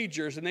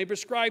procedures, and they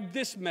prescribe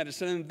this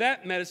medicine and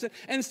that medicine,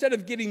 and instead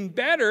of getting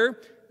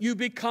better, you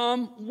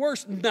become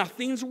worse.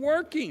 Nothing's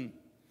working.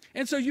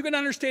 And so you can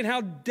understand how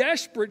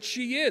desperate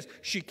she is.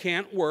 She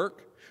can't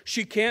work.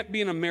 She can't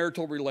be in a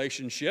marital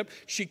relationship.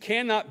 She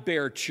cannot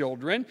bear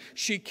children.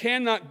 She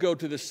cannot go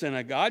to the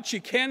synagogue. She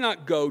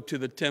cannot go to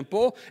the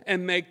temple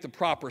and make the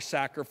proper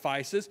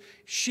sacrifices.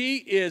 She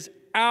is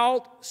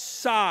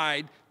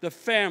outside the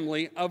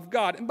family of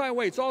God. And by the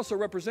way, it's also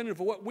representative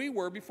of what we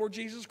were before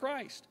Jesus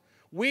Christ.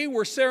 We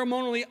were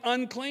ceremonially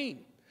unclean.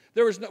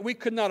 We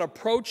could not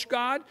approach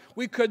God.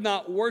 We could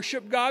not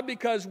worship God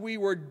because we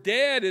were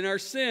dead in our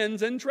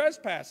sins and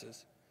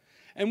trespasses.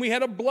 And we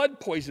had a blood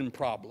poison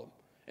problem.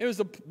 It was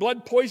the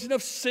blood poison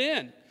of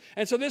sin.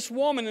 And so this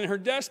woman, in her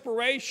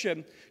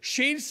desperation,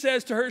 she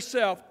says to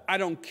herself, I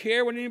don't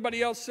care what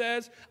anybody else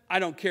says. I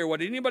don't care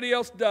what anybody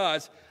else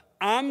does.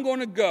 I'm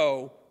going to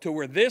go to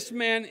where this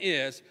man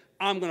is.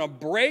 I'm going to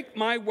break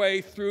my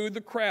way through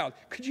the crowd.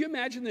 Could you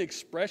imagine the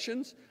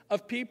expressions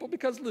of people?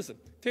 Because listen,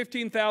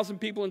 15,000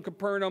 people in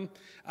Capernaum.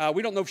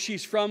 We don't know if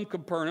she's from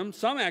Capernaum.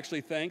 Some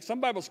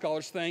Bible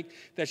scholars think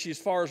that she's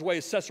as far away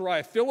as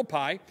Caesarea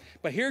Philippi.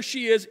 But here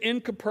she is in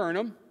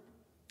Capernaum.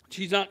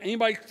 She's not,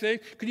 anybody say,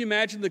 could you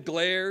imagine the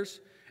glares?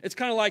 It's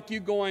kind of like you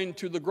going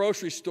to the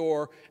grocery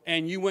store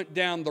and you went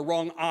down the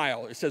wrong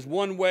aisle. It says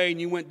one way and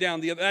you went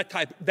down the other,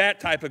 that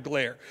type of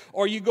glare.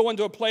 Or you go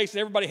into a place and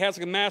everybody has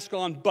like a mask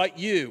on but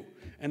you,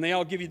 and they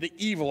all give you the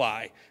evil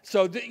eye.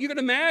 So you can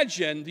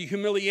imagine the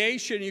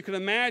humiliation. You can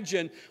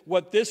imagine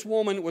what this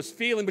woman was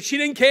feeling, but she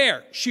didn't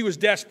care. She was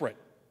desperate.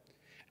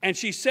 And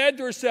she said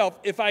to herself,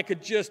 if I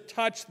could just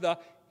touch the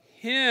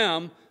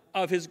hem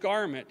of his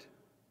garment,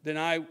 then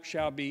I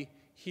shall be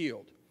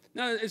healed.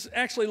 Now, it's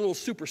actually a little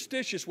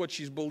superstitious what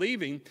she's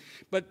believing,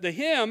 but the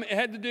hem, it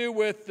had to do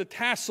with the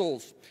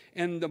tassels.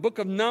 In the book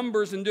of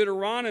Numbers and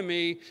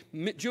Deuteronomy,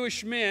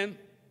 Jewish men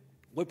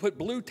would put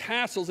blue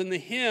tassels in the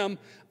hem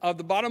of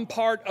the bottom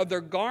part of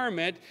their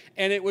garment,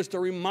 and it was to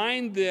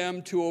remind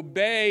them to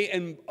obey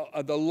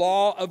the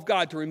law of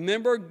God, to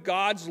remember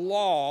God's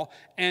law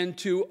and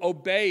to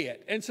obey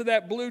it. And so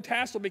that blue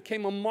tassel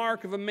became a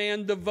mark of a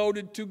man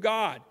devoted to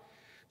God.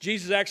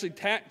 Jesus actually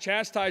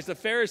chastised the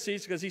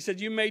Pharisees because he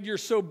said, you made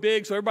yours so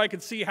big so everybody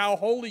could see how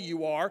holy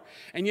you are,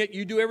 and yet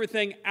you do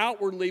everything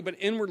outwardly, but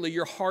inwardly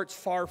your heart's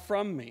far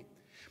from me.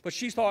 But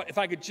she thought, if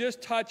I could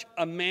just touch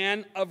a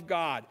man of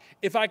God,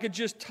 if I could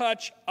just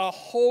touch a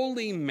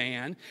holy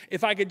man,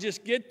 if I could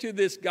just get to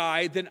this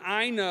guy, then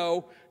I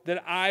know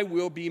that I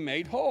will be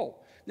made whole.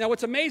 Now,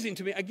 what's amazing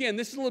to me, again,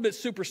 this is a little bit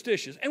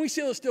superstitious, and we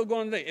see it still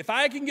going today. If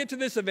I can get to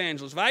this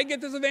evangelist, if I get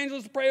this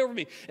evangelist to pray over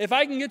me, if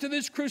I can get to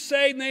this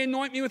crusade and they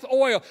anoint me with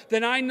oil,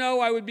 then I know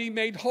I would be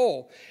made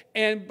whole.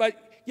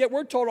 But yet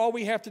we're told all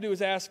we have to do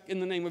is ask in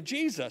the name of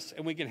Jesus,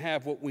 and we can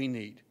have what we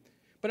need.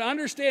 But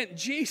understand,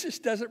 Jesus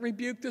doesn't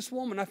rebuke this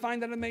woman. I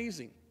find that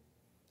amazing.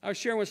 I was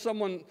sharing with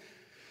someone,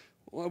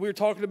 we were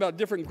talking about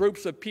different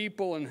groups of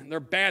people and their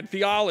bad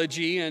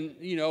theology, and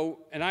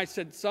I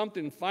said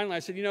something. Finally, I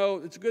said,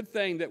 it's a good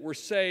thing that we're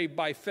saved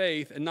by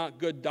faith and not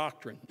good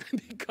doctrine,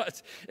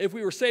 because if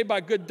we were saved by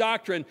good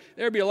doctrine,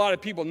 there'd be a lot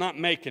of people not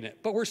making it.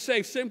 But we're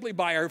saved simply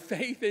by our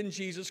faith in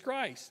Jesus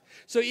Christ.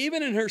 So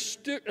even in her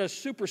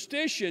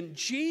superstition,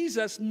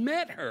 Jesus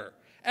met her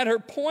at her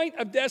point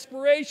of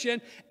desperation,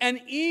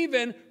 and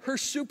even her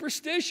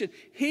superstition.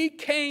 He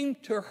came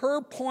to her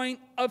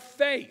point of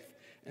faith.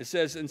 It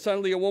says, and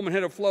suddenly a woman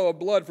had a flow of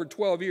blood for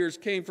 12 years,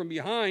 came from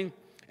behind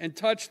and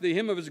touched the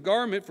hem of his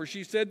garment, for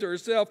she said to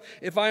herself,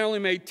 if I only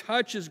may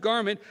touch his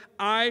garment,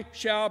 I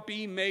shall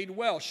be made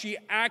well. She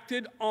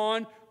acted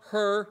on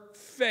her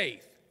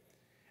faith.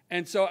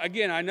 And so,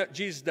 again, I know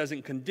Jesus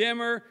doesn't condemn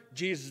her.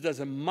 Jesus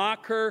doesn't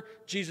mock her.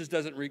 Jesus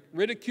doesn't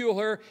ridicule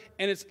her.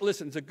 And it's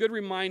a good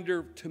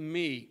reminder to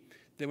me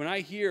that when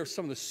I hear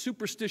some of the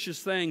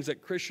superstitious things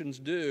that Christians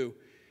do,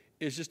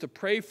 is just to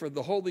pray for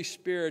the Holy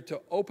Spirit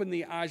to open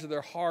the eyes of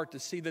their heart to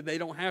see that they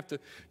don't have to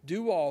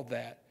do all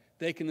that.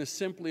 They can just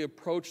simply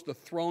approach the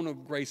throne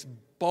of grace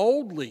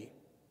boldly,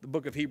 the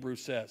book of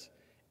Hebrews says,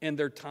 in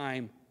their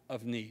time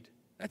of need.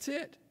 That's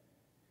it.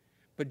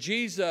 But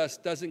Jesus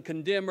doesn't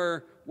condemn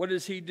her. What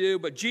does he do?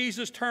 But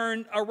Jesus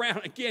turned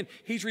around. Again,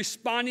 he's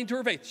responding to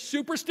her faith.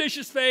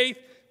 Superstitious faith,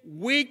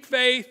 weak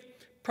faith,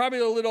 probably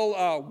a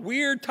little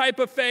weird type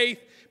of faith.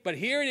 But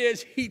here it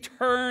is. He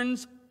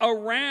turns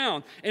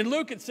around. In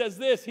Luke, it says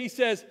this. He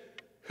says,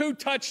 who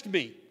touched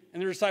me?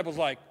 And the disciples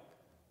like,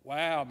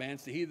 wow, man,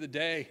 it's the heat of the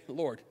day.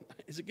 Lord,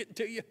 is it getting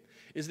to you?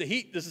 Is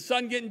the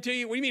sun getting to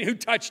you? What do you mean, who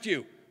touched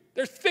you?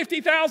 There's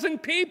 50,000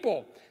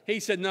 people. He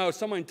said, no,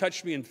 someone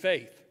touched me in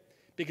faith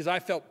because I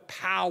felt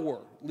power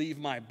leave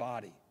my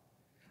body.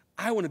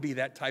 I want to be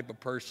that type of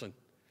person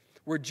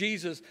where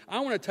I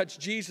want to touch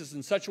Jesus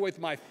in such a way with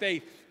my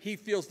faith, he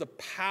feels the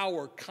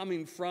power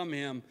coming from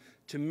him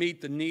to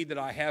meet the need that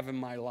I have in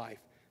my life.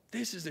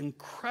 This is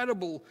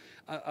incredible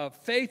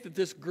faith that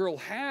this girl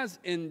has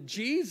in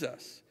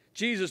Jesus.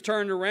 Jesus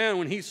turned around.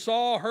 When he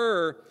saw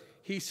her,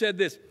 he said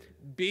this,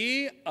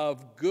 be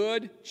of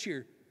good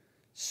cheer.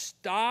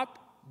 Stop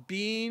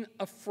being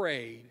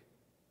afraid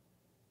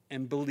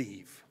and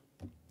believe.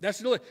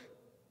 That's really,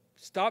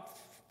 stop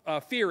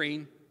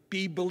fearing,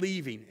 be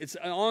believing. It's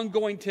an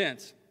ongoing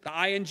tense,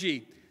 the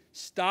ing.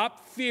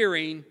 Stop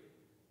fearing,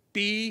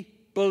 be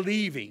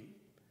believing.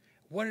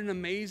 What an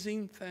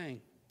amazing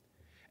thing.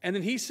 And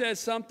then he says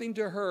something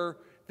to her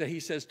that he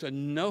says to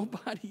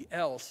nobody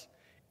else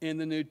in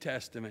the New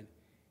Testament.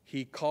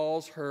 He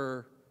calls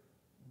her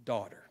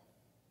daughter.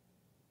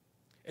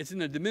 It's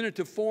in a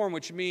diminutive form,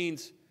 which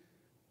means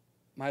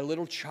my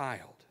little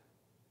child,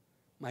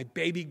 my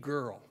baby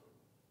girl,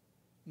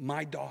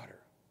 my daughter.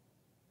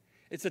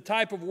 It's a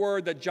type of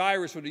word that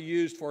Jairus would have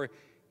used for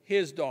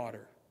his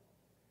daughter.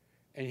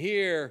 And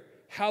here,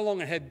 how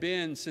long it had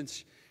been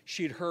since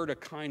she'd heard a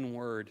kind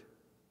word.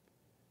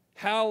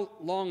 How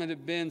long had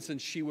it been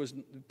since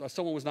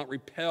someone was not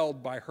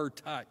repelled by her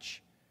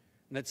touch,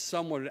 and that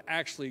someone would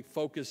actually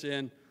focus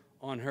in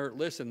on her.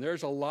 Listen,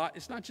 there's a lot,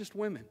 it's not just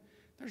women.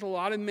 There's a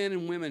lot of men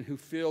and women who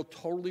feel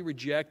totally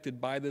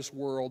rejected by this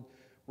world,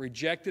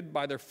 rejected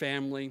by their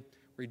family,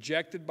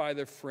 rejected by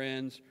their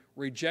friends,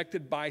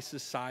 rejected by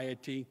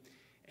society.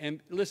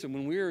 And listen,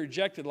 when we are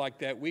rejected like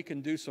that, we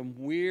can do some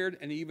weird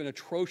and even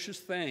atrocious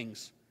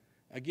things.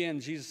 Again,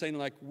 Jesus saying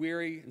like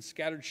weary and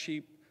scattered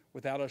sheep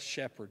without a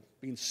shepherd,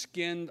 being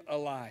skinned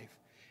alive.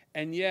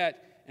 And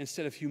yet,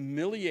 instead of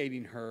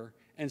humiliating her,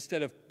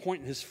 instead of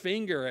pointing his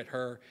finger at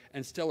her,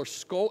 instead of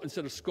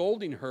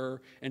scolding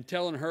her and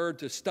telling her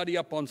to study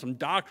up on some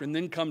doctrine,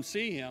 then come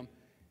see him,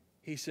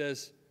 he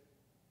says,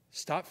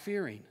 stop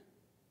fearing,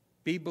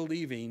 be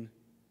believing,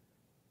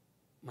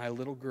 my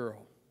little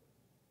girl,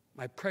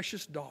 my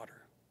precious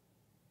daughter.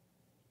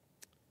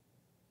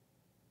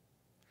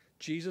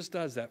 Jesus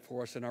does that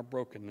for us in our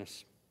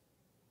brokenness.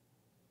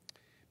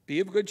 Be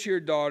of good cheer,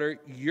 daughter.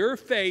 Your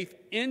faith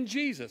in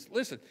Jesus.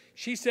 Listen,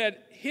 she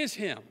said his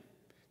hem,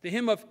 the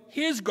hem of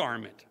his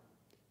garment,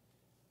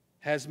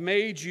 has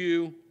made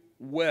you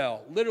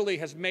well. Literally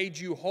has made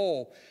you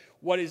whole.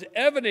 What is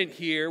evident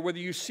here, whether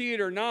you see it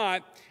or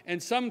not,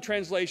 and some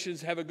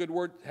translations have a good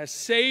word, has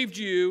saved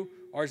you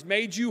or has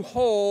made you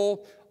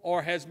whole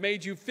or has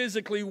made you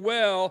physically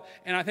well.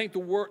 And I think the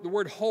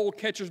word whole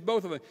catches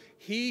both of them.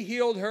 He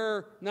healed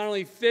her not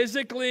only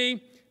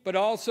physically, but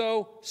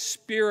also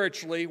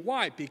spiritually.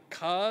 Why?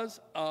 Because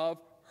of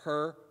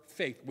her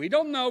faith. We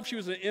don't know if she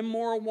was an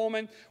immoral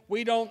woman.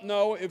 We don't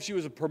know if she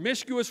was a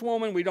promiscuous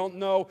woman. We don't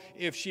know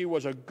if she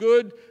was a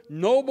good,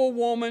 noble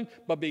woman.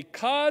 But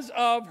because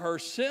of her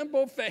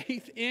simple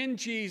faith in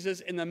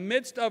Jesus in the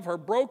midst of her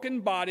broken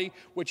body,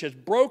 which has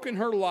broken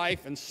her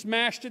life and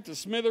smashed it to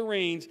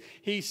smithereens,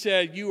 he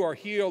said, you are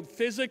healed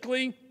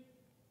physically,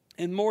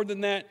 and more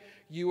than that,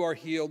 you are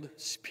healed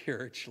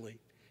spiritually.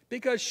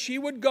 Because she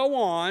would go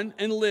on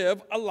and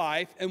live a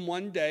life and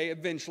one day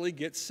eventually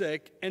get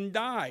sick and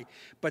die.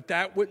 But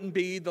that wouldn't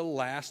be the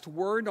last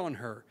word on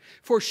her.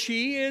 For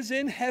she is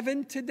in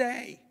heaven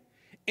today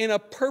in a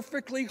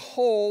perfectly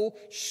whole,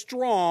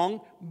 strong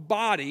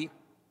body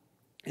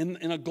in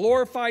a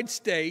glorified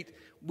state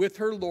with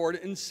her Lord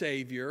and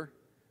Savior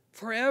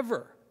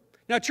forever.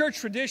 Now, church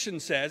tradition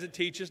says, it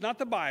teaches, not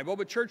the Bible,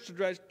 but church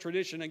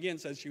tradition, again,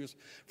 says she was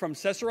from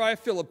Caesarea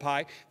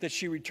Philippi, that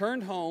she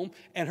returned home,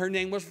 and her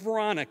name was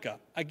Veronica.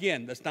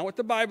 Again, that's not what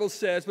the Bible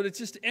says, but it's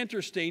just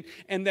interesting,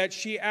 and that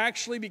she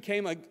actually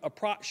became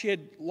she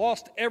had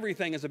lost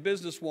everything as a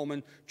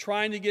businesswoman,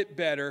 trying to get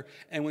better,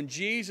 and when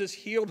Jesus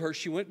healed her,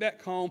 she went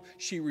back home,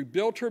 she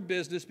rebuilt her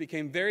business,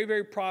 became very,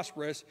 very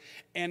prosperous,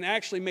 and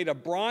actually made a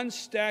bronze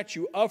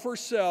statue of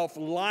herself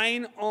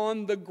lying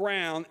on the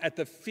ground at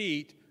the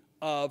feet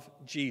of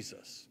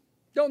Jesus.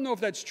 Don't know if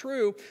that's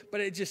true, but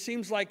it just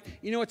seems like,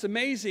 it's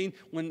amazing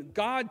when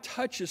God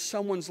touches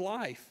someone's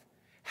life,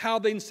 How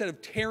they, instead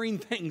of tearing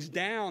things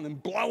down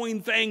and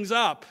blowing things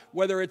up,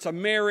 whether it's a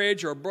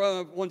marriage or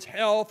one's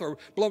health or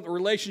blowing up a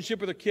relationship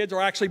with their kids,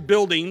 or actually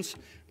buildings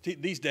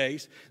these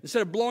days,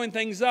 instead of blowing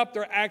things up,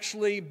 they're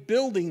actually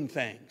building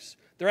things.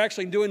 They're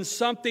actually doing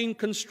something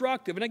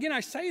constructive. And again,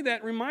 I say that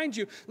and remind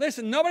you,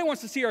 listen, nobody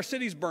wants to see our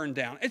cities burned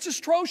down. It's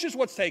atrocious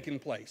what's taking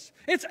place.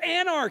 It's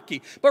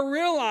anarchy. But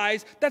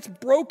realize that's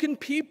broken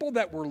people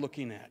that we're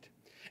looking at.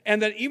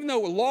 And that even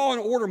though law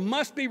and order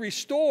must be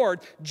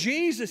restored,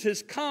 Jesus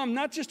has come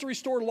not just to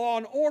restore law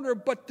and order,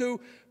 but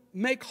to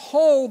make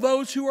whole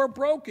those who are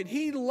broken.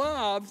 He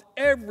loves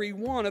every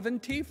one of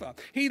Antifa.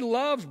 He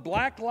loves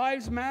Black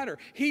Lives Matter.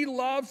 He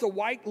loves the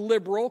white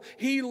liberal.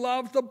 He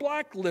loves the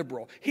black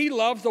liberal. He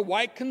loves the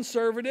white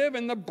conservative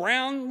and the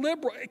brown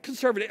liberal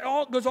conservative. It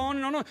all goes on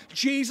and on and on.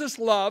 Jesus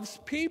loves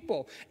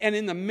people. And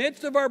in the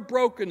midst of our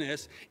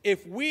brokenness,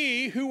 if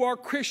we who are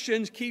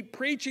Christians keep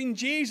preaching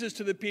Jesus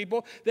to the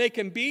people, they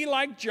can be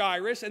like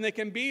Jairus and they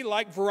can be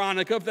like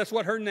Veronica, if that's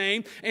what her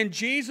name, and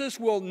Jesus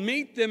will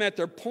meet them at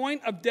their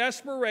point of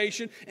desperation,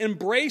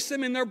 embrace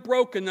them in their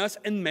brokenness,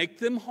 and make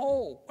them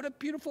whole. What a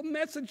beautiful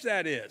message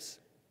that is.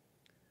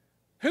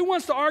 Who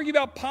wants to argue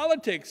about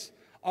politics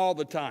all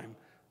the time?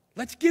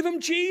 Let's give them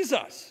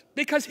Jesus,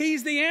 because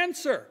he's the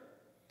answer.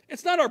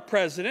 It's not our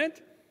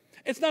president.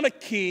 It's not a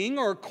king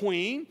or a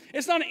queen.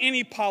 It's not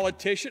any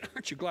politician.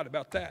 Aren't you glad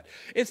about that?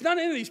 It's not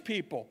any of these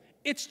people.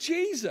 It's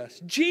Jesus.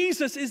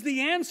 Jesus is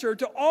the answer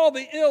to all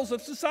the ills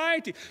of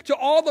society, to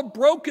all the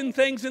broken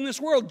things in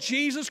this world.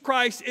 Jesus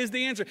Christ is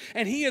the answer.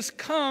 And he has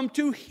come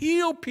to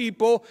heal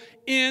people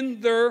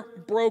in their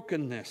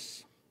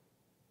brokenness.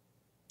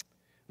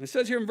 And it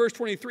says here in verse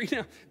 23,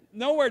 now,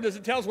 nowhere does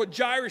it tell us what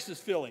Jairus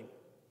is feeling.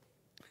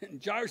 And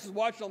Jairus is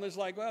watching all this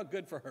like, well,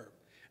 good for her.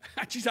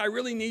 Jesus, I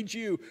really need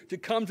you to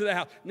come to the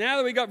house. Now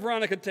that we got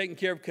Veronica taken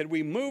care of, could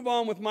we move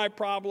on with my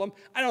problem?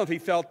 I don't know if he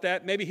felt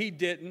that. Maybe he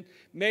didn't.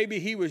 Maybe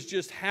he was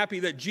just happy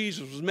that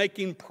Jesus was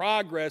making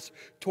progress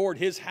toward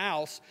his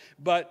house.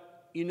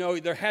 But, you know,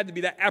 there had to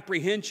be that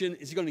apprehension.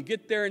 Is he going to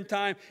get there in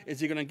time?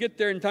 Is he going to get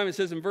there in time? It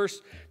says in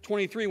verse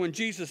 23, when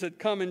Jesus had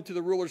come into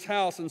the ruler's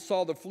house and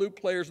saw the flute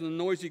players and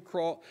the noisy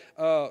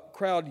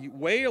crowd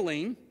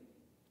wailing,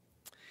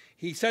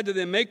 he said to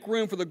them, make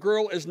room, for the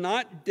girl is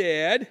not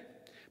dead,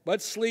 but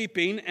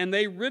sleeping, and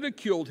they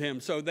ridiculed him.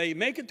 So they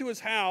make it to his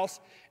house,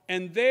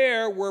 and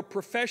there were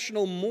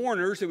professional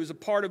mourners. It was a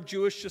part of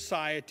Jewish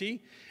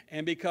society,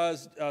 and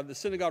because the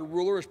synagogue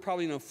ruler is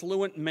probably an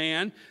affluent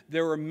man,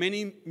 there were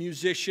many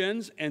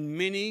musicians and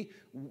many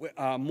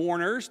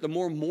mourners. The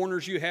more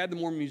mourners you had, the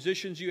more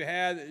musicians you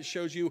had. It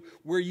shows you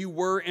where you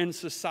were in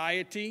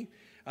society.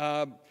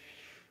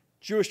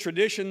 Jewish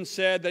tradition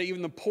said that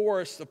even the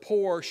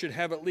poor should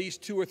have at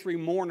least 2 or 3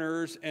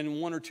 mourners and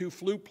 1 or 2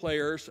 flute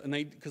players, and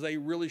because they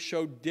really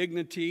showed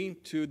dignity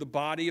to the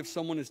body of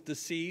someone that's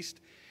deceased.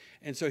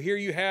 And so here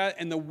you had,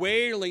 and the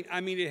wailing, I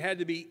mean, it had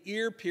to be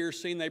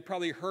ear-piercing. They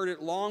probably heard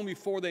it long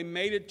before they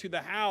made it to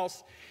the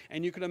house.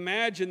 And you can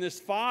imagine this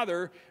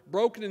father,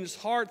 broken in his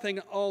heart,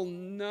 thinking, oh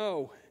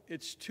no,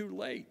 it's too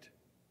late.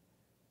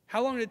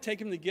 How long did it take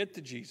him to get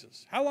to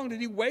Jesus? How long did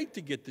he wait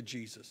to get to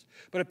Jesus?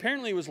 But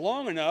apparently it was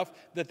long enough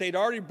that they'd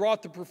already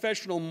brought the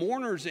professional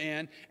mourners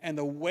in, and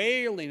the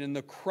wailing and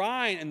the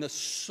crying and the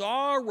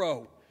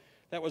sorrow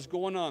that was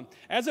going on.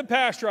 As a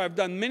pastor, I've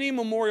done many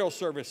memorial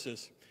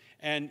services.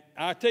 And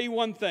I'll tell you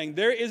one thing,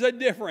 there is a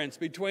difference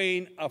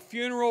between a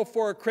funeral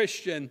for a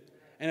Christian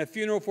and a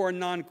funeral for a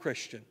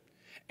non-Christian.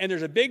 And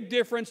there's a big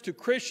difference to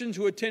Christians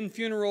who attend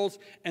funerals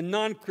and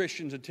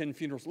non-Christians attend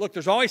funerals. Look,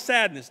 there's always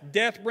sadness.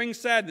 Death brings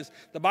sadness.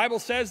 The Bible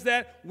says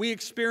that. We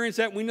experience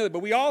that. We know that.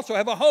 But we also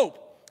have a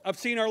hope of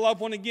seeing our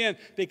loved one again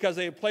because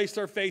they have placed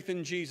their faith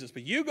in Jesus.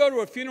 But you go to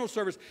a funeral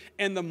service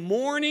and the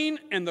mourning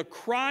and the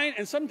crying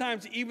and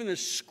sometimes even the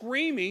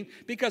screaming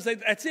because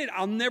that's it.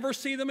 I'll never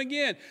see them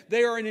again.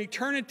 They are in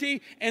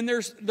eternity and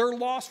they're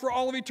lost for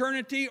all of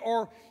eternity,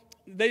 or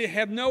they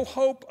have no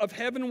hope of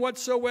heaven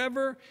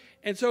whatsoever.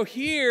 And so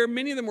here,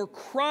 many of them were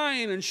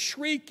crying and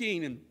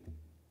shrieking. And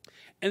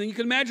then you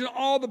can imagine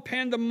all the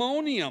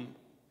pandemonium.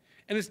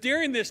 And it's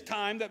during this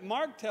time that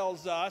Mark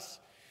tells us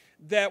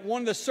that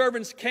one of the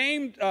servants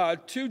came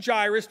to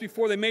Jairus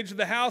before they made it to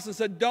the house and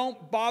said,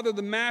 don't bother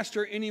the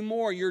master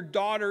anymore. Your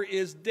daughter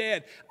is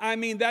dead. I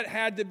mean, that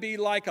had to be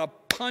like a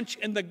punch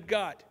in the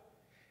gut.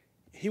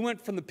 He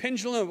went from the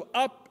pendulum of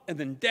up and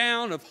then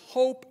down, of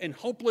hope and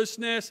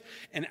hopelessness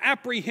and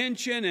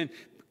apprehension and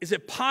is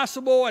it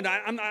possible? And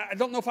I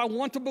don't know if I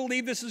want to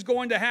believe this is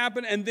going to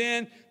happen. And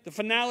then the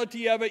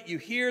finality of it, you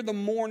hear the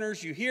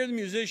mourners, you hear the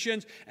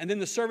musicians, and then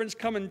the servants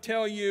come and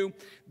tell you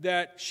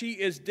that she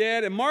is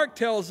dead. And Mark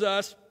tells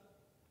us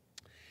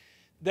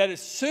that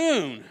as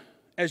soon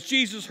as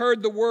Jesus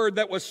heard the word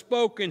that was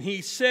spoken,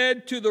 he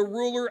said to the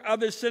ruler of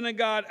the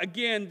synagogue,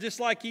 again,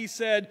 just like he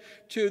said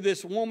to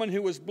this woman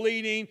who was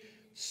bleeding,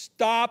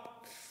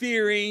 stop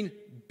fearing,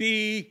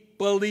 be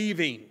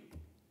believing.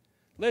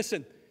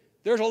 Listen.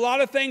 There's a lot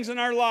of things in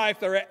our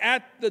life that are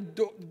at the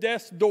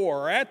death's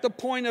door, or at the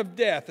point of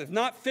death. If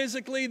not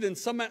physically, then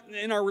some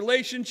in our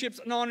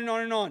relationships, and on and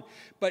on and on.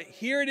 But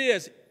here it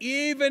is.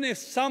 Even if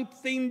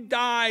something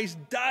dies,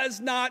 does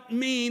not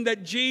mean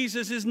that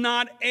Jesus is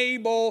not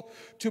able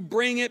to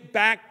bring it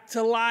back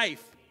to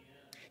life.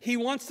 He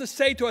wants to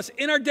say to us,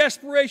 in our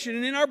desperation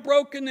and in our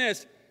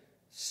brokenness,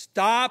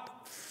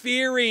 stop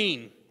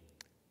fearing.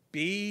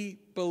 Be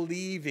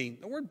believing.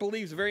 The word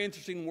believe is a very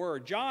interesting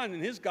word. John, in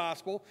his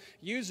gospel,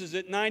 uses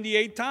it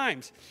 98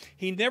 times.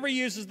 He never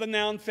uses the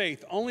noun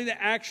faith, only the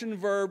action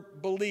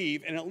verb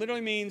believe, and it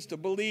literally means to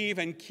believe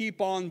and keep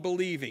on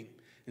believing.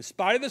 In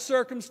spite of the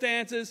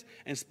circumstances,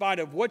 in spite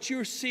of what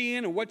you're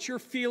seeing or what you're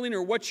feeling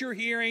or what you're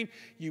hearing,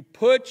 you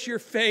put your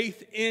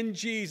faith in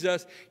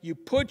Jesus, you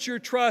put your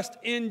trust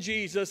in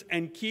Jesus,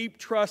 and keep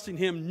trusting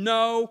Him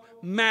no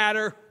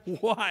matter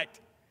what.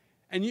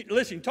 And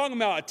listen, you're talking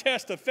about a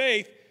test of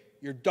faith.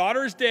 Your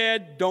daughter's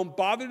dead. Don't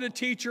bother to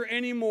teach her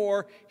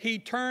anymore. He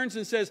turns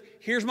and says,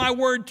 here's my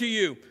word to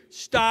you.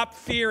 Stop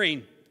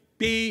fearing.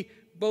 Be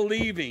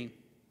believing.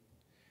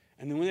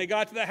 And then when they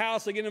got to the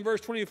house, again in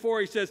verse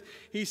 24,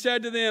 he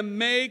said to them,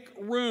 make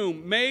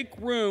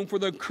room, for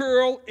the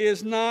girl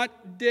is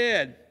not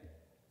dead.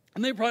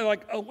 And they're probably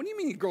like, oh, what do you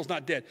mean the girl's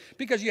not dead?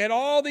 Because you had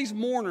all these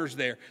mourners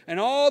there and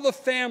all the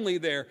family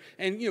there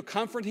and,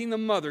 comforting the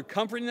mother,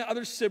 comforting the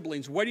other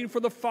siblings, waiting for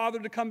the father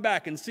to come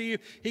back and see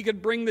if he could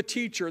bring the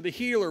teacher, the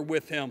healer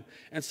with him.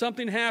 And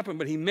something happened,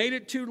 but he made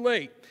it too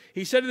late.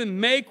 He said to them,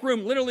 make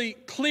room, literally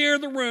clear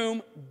the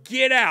room,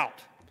 get out.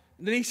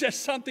 And then he says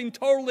something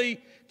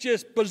totally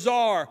just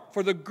bizarre,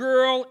 for the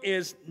girl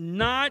is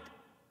not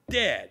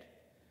dead,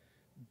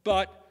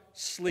 but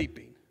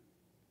sleeping.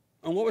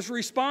 And what was the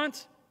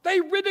response? They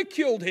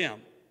ridiculed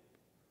him.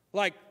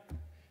 Like,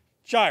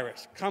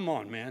 Jairus, come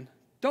on, man.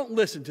 Don't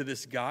listen to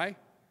this guy.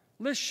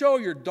 Let's show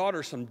your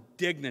daughter some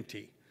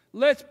dignity.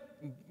 Let's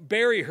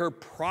bury her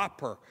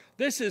proper.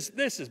 This is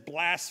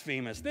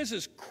blasphemous. This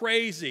is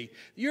crazy.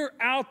 You're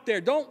out there.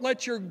 Don't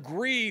let your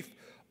grief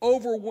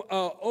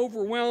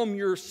overwhelm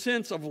your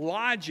sense of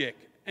logic.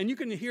 And you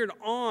can hear it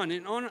on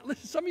and on.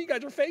 Listen, some of you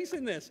guys are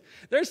facing this.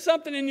 There's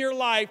something in your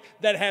life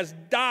that has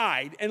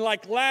died, and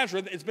like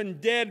Lazarus, it's been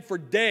dead for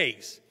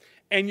days.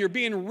 And you're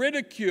being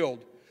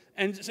ridiculed.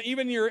 And so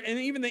even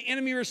the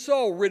enemy of your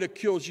soul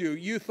ridicules you.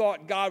 You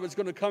thought God was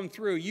going to come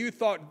through. You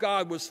thought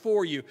God was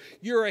for you.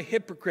 You're a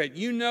hypocrite.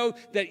 You know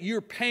that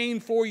you're paying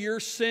for your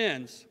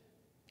sins.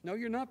 No,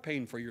 you're not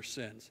paying for your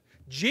sins.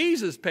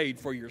 Jesus paid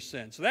for your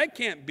sins. So that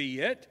can't be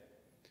it.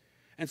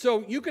 And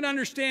so you can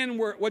understand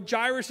what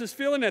Jairus is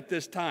feeling at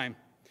this time.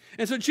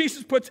 And so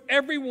Jesus puts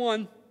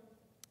everyone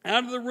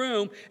out of the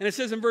room. And it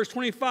says in verse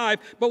 25,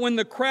 but when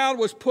the crowd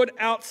was put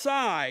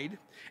outside...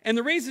 And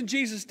the reason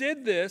Jesus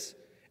did this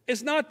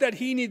is not that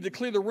he needed to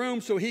clear the room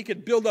so he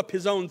could build up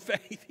his own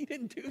faith. He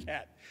didn't do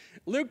that.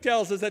 Luke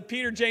tells us that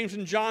Peter, James,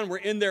 and John were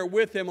in there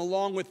with him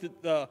along with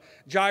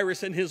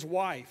Jairus and his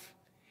wife.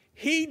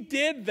 He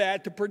did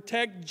that to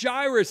protect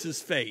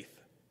Jairus' faith.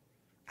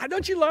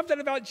 Don't you love that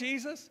about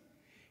Jesus?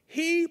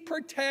 He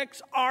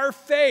protects our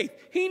faith.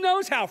 He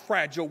knows how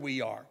fragile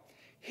we are.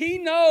 He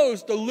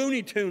knows the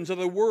Looney Tunes of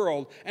the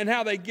world and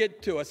how they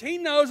get to us. He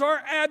knows our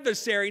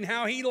adversary and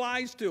how he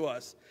lies to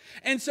us.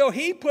 And so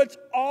he puts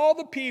all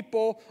the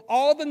people,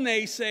 all the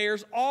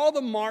naysayers, all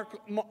the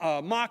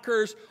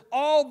mockers,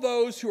 all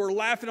those who are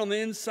laughing on the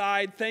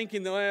inside,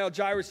 thinking that, well,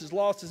 Jairus has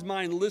lost his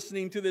mind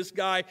listening to this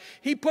guy.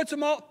 He puts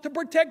them all to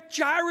protect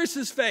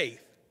Jairus'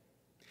 faith.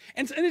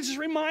 And it just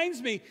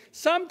reminds me,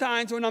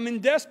 sometimes when I'm in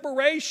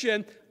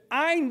desperation,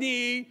 I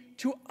need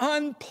to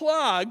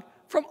unplug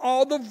from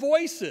all the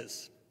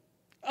voices.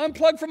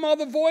 Unplug from all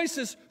the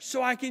voices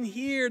so I can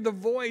hear the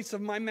voice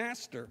of my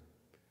master.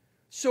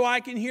 So I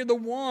can hear the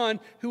one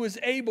who is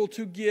able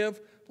to give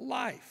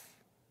life.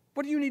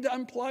 What do you need to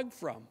unplug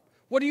from?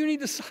 What do you need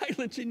to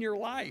silence in your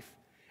life?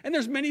 And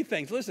there's many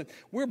things. Listen,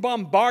 we're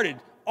bombarded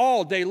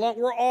all day long.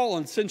 We're all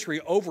on sensory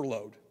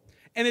overload.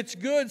 And it's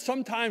good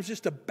sometimes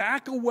just to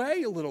back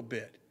away a little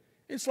bit.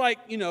 It's like,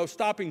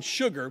 stopping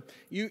sugar.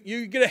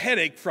 You get a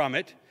headache from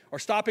it. Or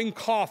stopping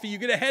coffee, you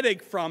get a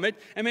headache from it,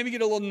 and maybe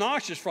get a little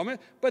nauseous from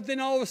it, but then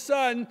all of a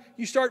sudden,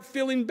 you start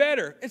feeling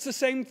better. It's the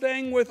same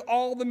thing with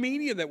all the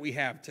media that we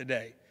have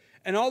today.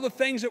 And all the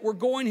things that we're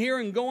going here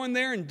and going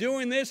there and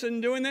doing this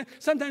and doing that.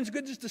 Sometimes it's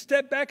good just to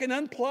step back and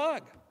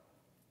unplug.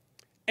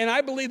 And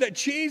I believe that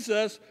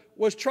Jesus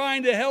was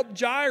trying to help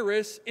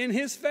Jairus in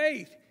his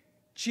faith.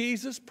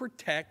 Jesus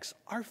protects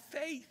our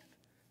faith.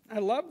 I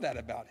love that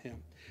about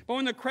him. But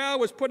when the crowd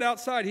was put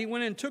outside, he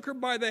went and took her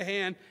by the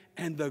hand,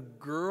 and the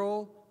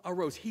girl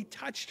arose. He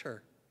touched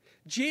her.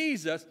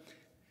 Jesus,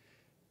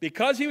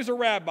 because he was a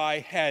rabbi,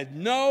 had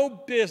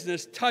no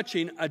business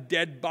touching a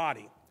dead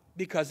body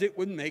because it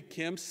would make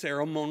him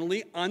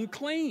ceremonially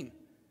unclean.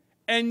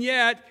 And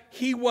yet,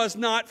 he was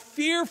not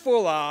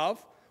fearful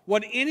of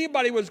what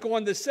anybody was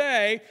going to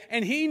say,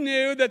 and he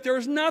knew that there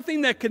was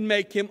nothing that could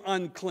make him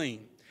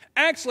unclean.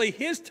 Actually,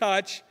 his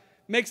touch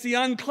makes the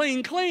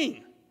unclean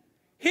clean.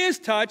 His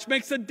touch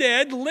makes the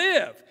dead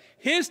live.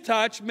 His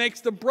touch makes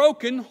the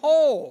broken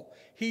whole.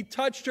 He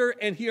touched her,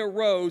 and he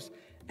arose.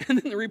 And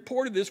then the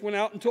report of this went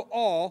out into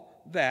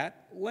all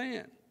that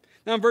land.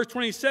 Now in verse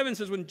 27 it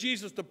says, when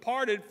Jesus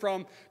departed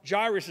from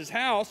Jairus'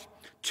 house,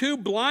 2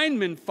 blind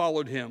men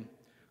followed him,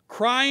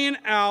 crying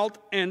out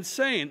and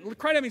saying,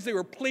 crying out means they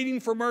were pleading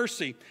for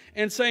mercy,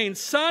 and saying,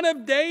 Son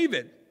of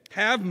David,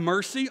 have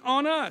mercy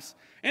on us.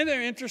 And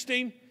they're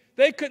interesting.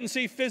 They couldn't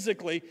see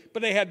physically,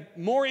 but they had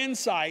more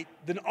insight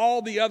than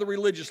all the other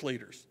religious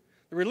leaders.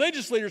 The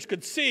religious leaders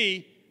could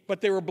see,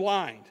 but they were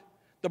blind.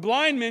 The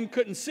blind men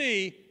couldn't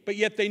see, but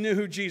yet they knew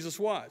who Jesus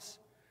was.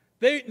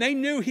 They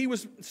knew he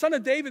was Son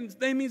of David.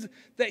 That means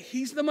that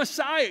he's the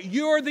Messiah.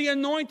 You're the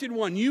anointed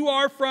one. You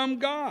are from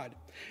God.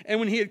 And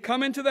when he had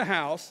come into the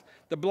house,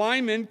 the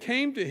blind men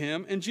came to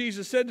him, and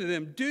Jesus said to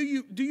them, Do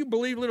you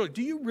believe literally?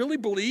 Do you really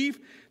believe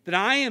that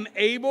I am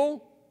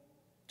able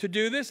to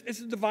do this?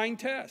 It's a divine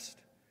test.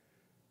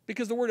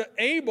 Because the word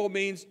able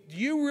means, do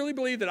you really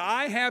believe that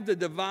I have the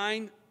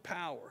divine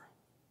power?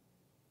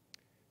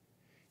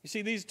 You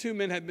see, these 2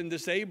 men had been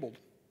disabled.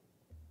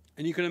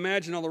 And you can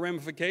imagine all the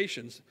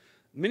ramifications.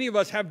 Many of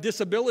us have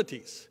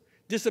disabilities.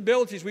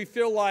 Disabilities we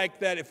feel like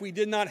that if we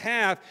did not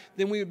have,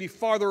 then we would be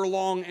farther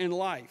along in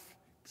life.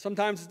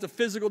 Sometimes it's a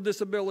physical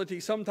disability.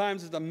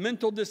 Sometimes it's a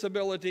mental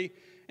disability.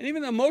 And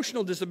even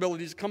emotional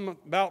disabilities come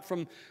about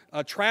from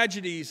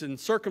tragedies and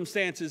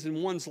circumstances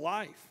in one's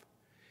life.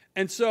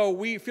 And so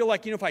we feel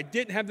like, if I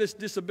didn't have this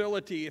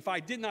disability,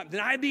 then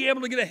I'd be able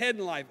to get ahead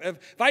in life.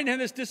 If I didn't have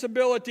this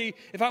disability,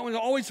 if I was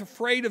always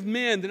afraid of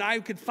men, then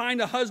I could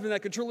find a husband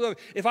that could truly love.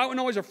 If I was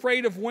always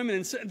afraid of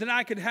women, then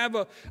I could have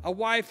a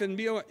wife and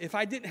if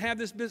I didn't have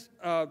this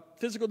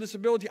physical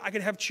disability, I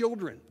could have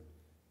children.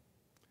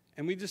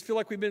 And we just feel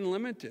like we've been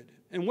limited.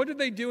 And what did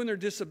they do in their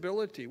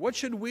disability? What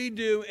should we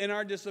do in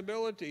our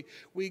disability?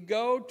 We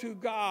go to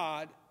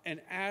God and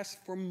ask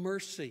for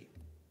mercy.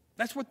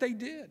 That's what they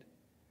did.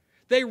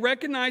 They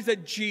recognized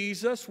that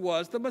Jesus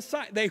was the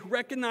Messiah. They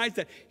recognized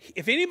that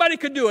if anybody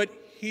could do it,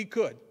 he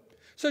could.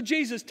 So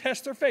Jesus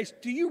tests their faith.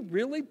 Do you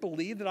really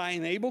believe that I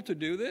am able to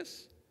do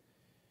this?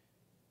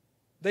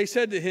 They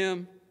said to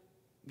him,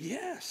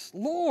 Yes,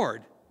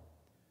 Lord.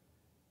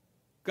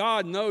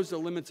 God knows the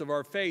limits of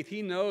our faith.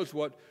 He knows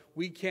what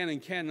we can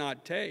and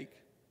cannot take.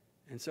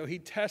 And so he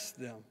tests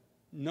them,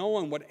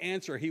 knowing what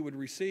answer he would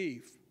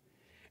receive.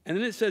 And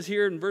then it says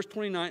here in verse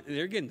 29,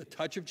 there again, the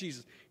touch of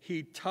Jesus.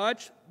 He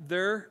touched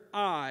their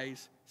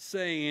eyes,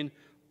 saying,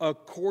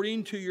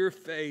 according to your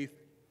faith.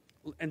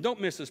 And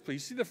don't miss this,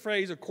 please. See the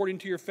phrase, according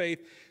to your faith.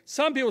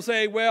 Some people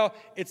say, well,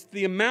 it's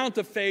the amount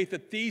of faith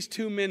that these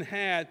 2 men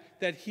had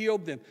that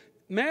healed them.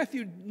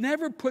 Matthew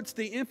never puts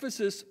the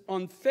emphasis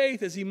on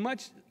faith as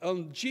much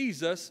on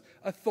Jesus'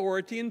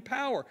 authority and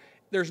power.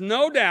 There's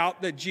no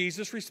doubt that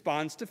Jesus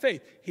responds to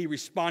faith. He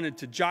responded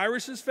to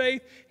Jairus'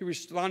 faith. He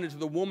responded to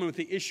the woman with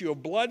the issue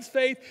of blood's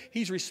faith.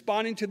 He's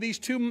responding to these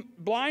 2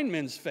 blind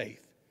men's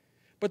faith.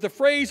 But the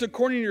phrase,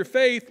 according to your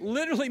faith,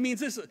 literally means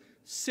this: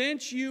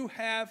 since you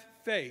have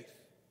faith.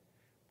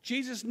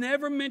 Jesus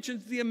never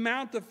mentions the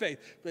amount of faith,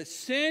 but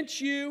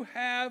since you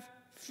have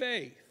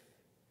faith.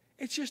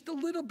 It's just a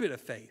little bit of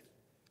faith.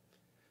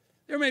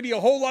 There may be a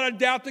whole lot of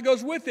doubt that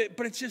goes with it,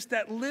 but it's just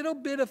that little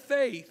bit of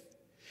faith.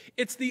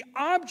 It's the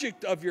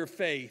object of your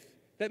faith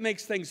that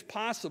makes things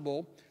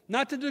possible,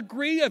 not the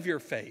degree of your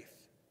faith.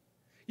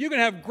 You can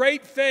have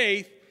great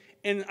faith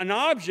in an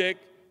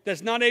object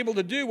that's not able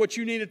to do what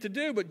you need it to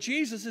do, but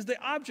Jesus is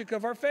the object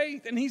of our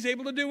faith, and he's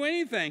able to do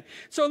anything.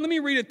 So let me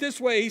read it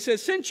this way. He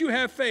says, since you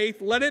have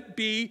faith, let it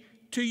be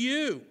to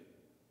you.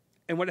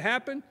 And what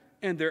happened?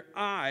 And their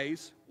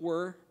eyes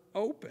were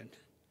opened.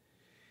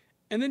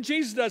 And then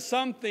Jesus does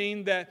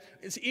something that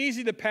is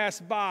easy to pass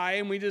by,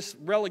 and we just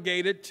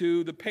relegate it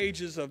to the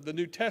pages of the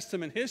New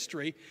Testament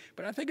history.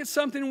 But I think it's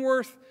something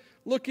worth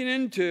looking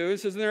into.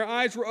 It says, and their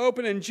eyes were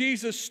open, and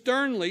Jesus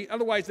sternly,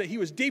 otherwise that he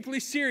was deeply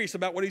serious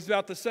about what he's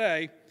about to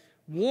say,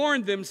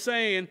 warned them,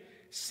 saying,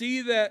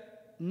 see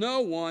that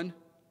no one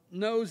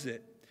knows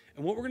it.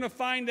 And what we're going to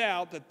find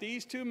out, that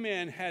these 2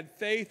 men had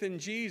faith in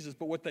Jesus,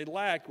 but what they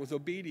lacked was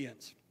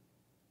obedience.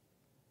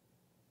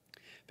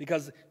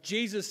 Because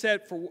Jesus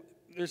said,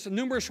 there's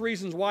numerous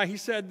reasons why he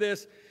said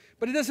this,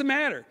 but it doesn't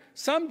matter.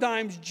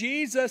 Sometimes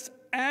Jesus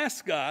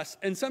asks us,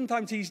 and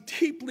sometimes he's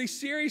deeply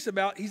serious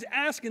about, he's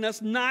asking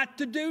us not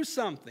to do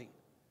something.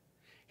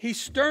 He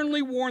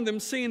sternly warned them,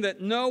 seeing that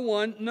no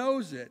one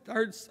knows it. I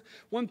heard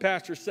one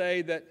pastor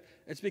say that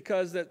it's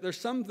because that there's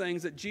some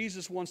things that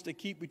Jesus wants to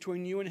keep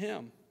between you and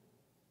him.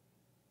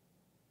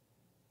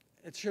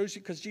 It shows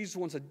you because Jesus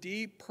wants a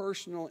deep,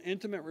 personal,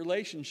 intimate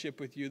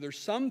relationship with you. There's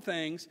some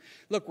things,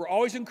 look, we're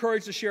always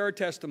encouraged to share our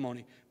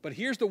testimony. But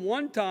here's the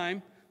one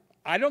time,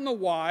 I don't know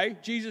why,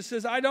 Jesus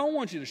says, I don't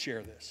want you to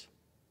share this.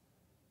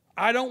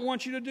 I don't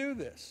want you to do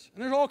this.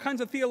 And there's all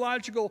kinds of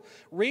theological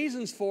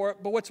reasons for it,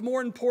 but what's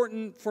more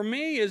important for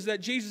me is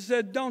that Jesus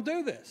said, don't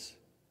do this.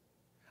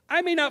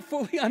 I may not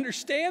fully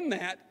understand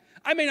that.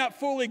 I may not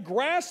fully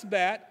grasp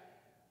that,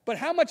 but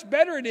how much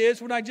better it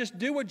is when I just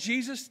do what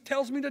Jesus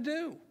tells me to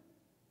do.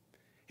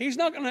 He's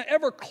not going to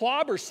ever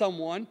clobber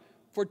someone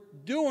for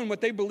doing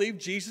what they believe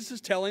Jesus is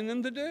telling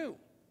them to do.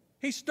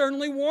 He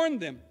sternly warned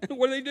them.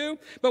 What do they do?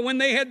 But when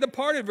they had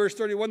departed, verse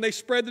 31, they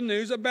spread the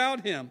news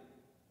about him.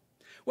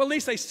 Well, at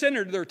least they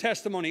centered their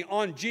testimony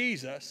on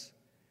Jesus.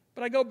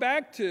 But I go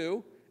back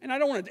to, and I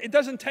don't want to, it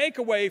doesn't take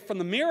away from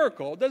the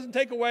miracle. It doesn't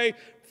take away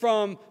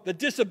from the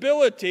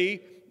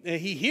disability that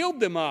he healed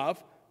them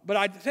of. But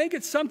I think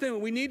it's something that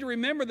we need to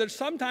remember, that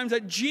sometimes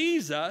that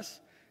Jesus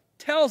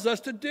tells us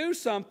to do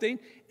something,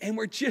 and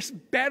we're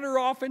just better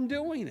off in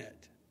doing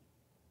it.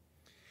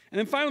 And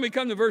then finally we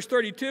come to verse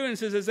 32, and it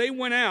says, as they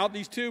went out,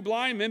 these two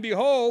blind men,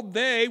 behold,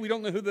 we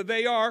don't know who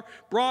they are,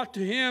 brought to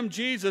him,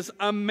 Jesus,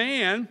 a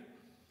man,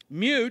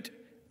 mute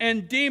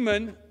and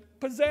demon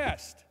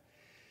possessed.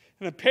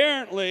 And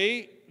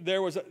apparently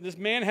this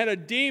man had a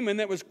demon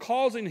that was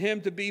causing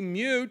him to be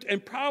mute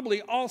and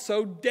probably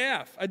also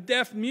deaf, a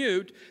deaf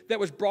mute that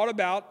was brought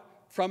about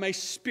from a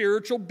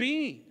spiritual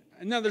being.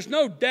 And now there's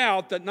no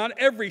doubt that not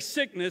every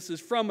sickness is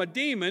from a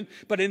demon,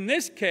 but in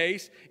this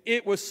case,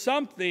 it was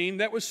something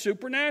that was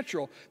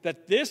supernatural.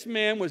 That this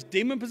man was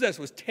demon-possessed,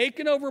 was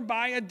taken over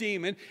by a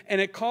demon, and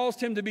it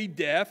caused him to be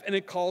deaf, and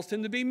it caused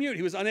him to be mute.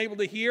 He was unable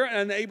to hear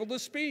and unable to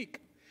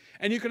speak.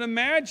 And you can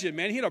imagine,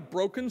 man, he had a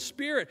broken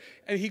spirit,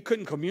 and he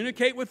couldn't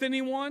communicate with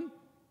anyone.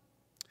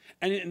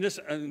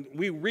 And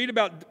we read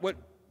about what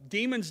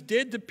demons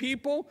did to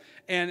people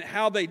and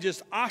how they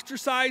just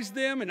ostracized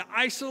them and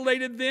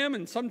isolated them.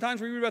 And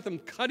sometimes we read about them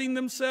cutting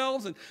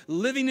themselves and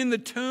living in the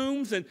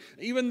tombs. And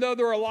even though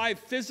they're alive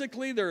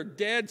physically, they're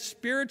dead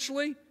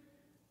spiritually.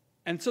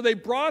 And so they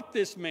brought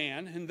this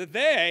man, and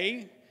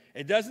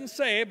it doesn't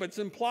say it, but it's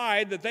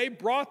implied that they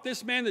brought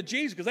this man to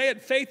Jesus because they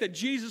had faith that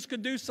Jesus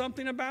could do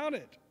something about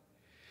it.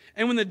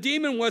 And when the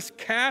demon was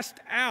cast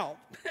out,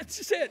 that's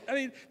just it. I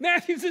mean,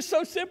 Matthew's is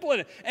so simple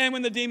in it. And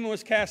when the demon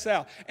was cast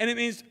out. And it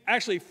means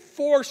actually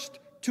forced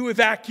to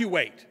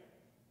evacuate.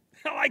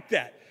 I like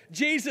that.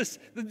 Jesus,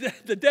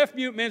 the deaf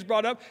mute man's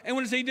brought up. And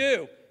what does he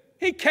do?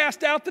 He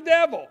cast out the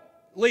devil.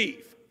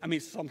 Leave. I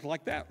mean, something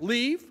like that.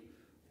 Leave.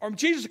 Or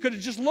Jesus could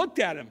have just looked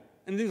at him.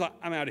 And he's like,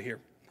 I'm out of here.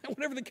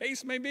 Whatever the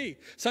case may be.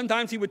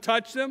 Sometimes he would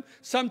touch them.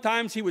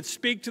 Sometimes he would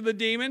speak to the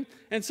demon.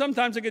 And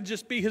sometimes it could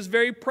just be his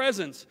very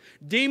presence.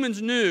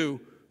 Demons knew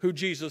who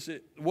Jesus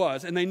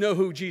was, and they know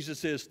who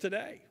Jesus is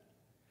today.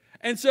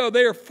 And so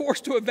they are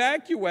forced to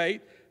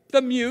evacuate.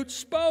 The mute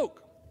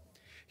spoke.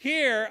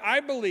 Here, I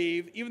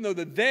believe, even though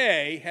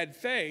they had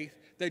faith,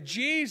 that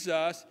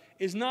Jesus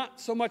is not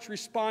so much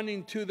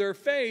responding to their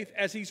faith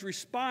as he's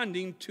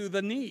responding to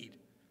the need.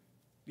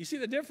 You see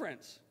the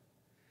difference?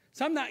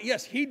 Sometimes,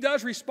 yes, he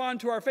does respond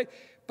to our faith,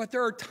 but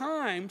there are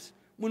times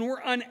when we're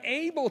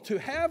unable to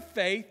have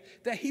faith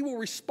that he will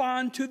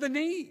respond to the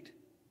need.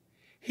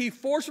 He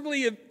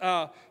forcibly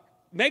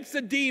makes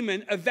the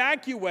demon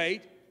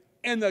evacuate,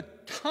 and the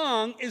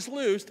tongue is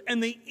loosed,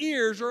 and the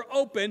ears are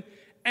open,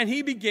 and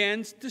he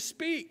begins to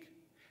speak.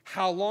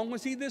 How long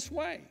was he this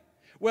way?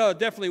 Well, it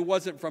definitely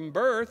wasn't from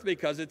birth,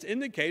 because it's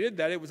indicated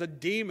that it was a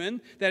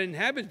demon that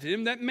inhabited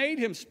him that made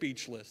him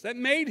speechless, that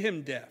made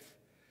him deaf.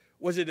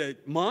 Was it a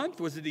month?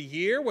 Was it a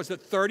year? Was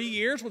it 30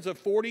 years? Was it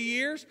 40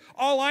 years?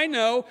 All I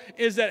know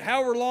is that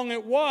however long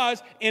it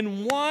was,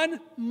 in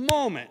one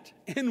moment,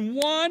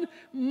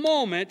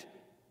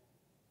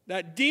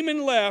 that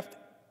demon left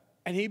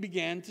and he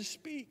began to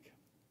speak.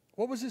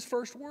 What was his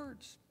first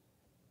words?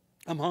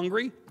 I'm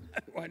hungry.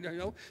 I don't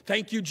know.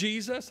 Thank you,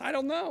 Jesus. I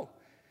don't know.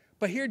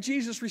 But here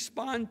Jesus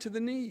responded to the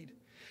need.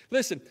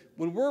 Listen,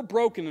 when we're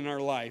broken in our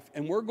life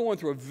and we're going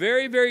through a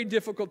very, very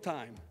difficult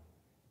time,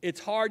 it's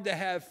hard to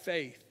have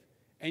faith.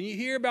 And you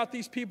hear about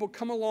these people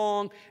come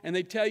along and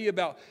they tell you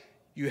about,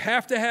 you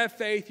have to have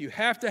faith, you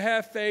have to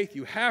have faith,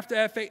 you have to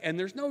have faith. And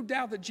there's no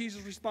doubt that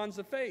Jesus responds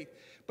to faith.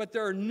 But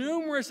there are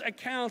numerous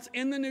accounts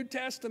in the New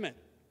Testament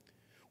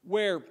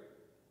where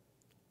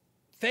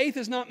faith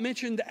is not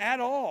mentioned at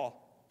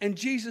all, and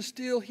Jesus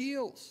still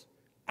heals.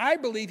 I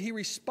believe he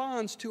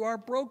responds to our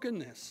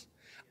brokenness.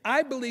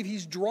 I believe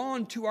he's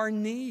drawn to our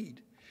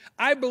need.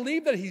 I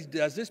believe that he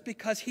does this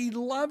because he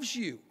loves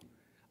you.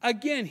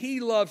 Again,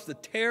 he loves the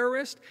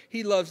terrorist,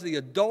 he loves the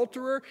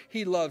adulterer,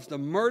 he loves the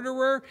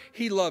murderer,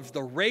 he loves the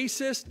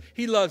racist,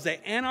 he loves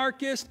the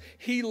anarchist,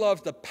 he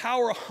loves the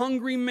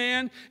power-hungry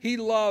man, he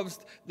loves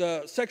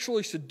the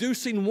sexually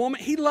seducing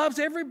woman. He loves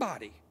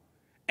everybody.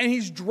 And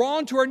he's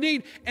drawn to our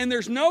need. And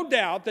there's no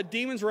doubt that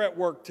demons are at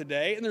work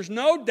today, and there's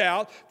no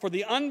doubt for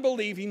the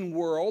unbelieving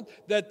world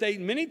that they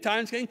many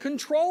times can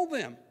control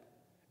them.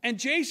 And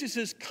Jesus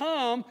has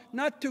come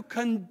not to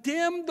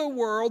condemn the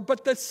world,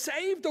 but to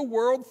save the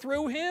world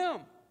through him.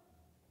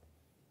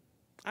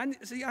 I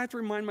have to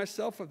remind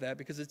myself of that,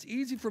 because it's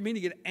easy for me to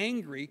get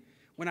angry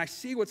when I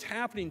see what's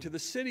happening to the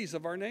cities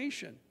of our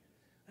nation.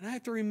 And I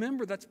have to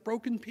remember that's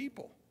broken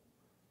people.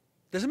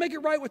 Doesn't make it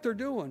right what they're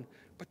doing,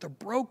 but they're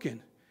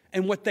broken.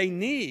 And what they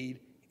need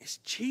is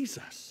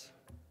Jesus.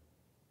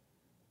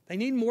 They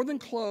need more than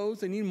clothes.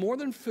 They need more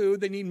than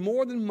food. They need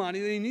more than money.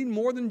 They need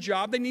more than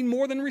job. They need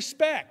more than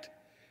respect.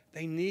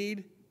 They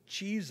need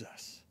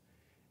Jesus.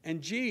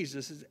 And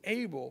Jesus is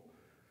able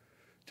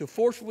to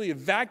forcefully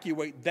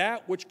evacuate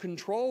that which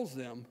controls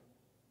them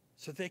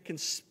so they can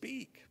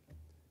speak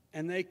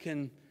and they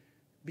can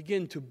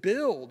begin to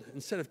build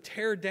instead of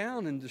tear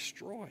down and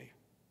destroy.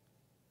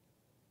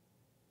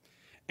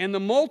 And the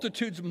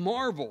multitudes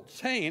marveled,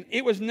 saying,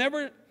 it was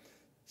never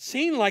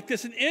seen like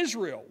this in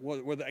Israel.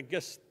 Well, I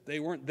guess they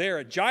weren't there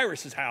at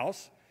Jairus'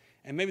 house,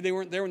 and maybe they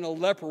weren't there when the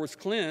leper was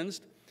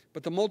cleansed.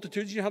 But the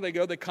multitudes, you know how they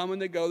go? They come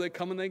and they go, they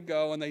come and they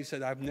go. And they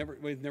said,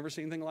 we've never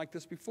seen anything like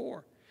this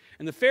before.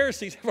 And the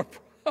Pharisees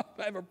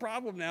have a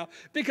problem now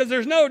because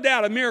there's no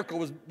doubt a miracle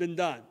has been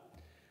done.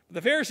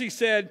 The Pharisees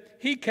said,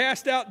 he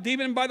cast out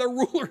demons by the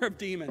ruler of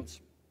demons.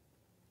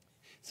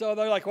 So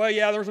they're like, well,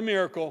 yeah, there's a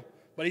miracle,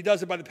 but he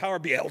does it by the power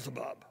of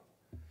Beelzebub.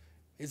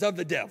 He's of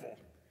the devil.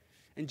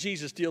 And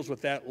Jesus deals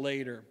with that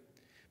later.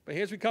 But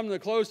as we come to the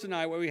close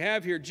tonight, what we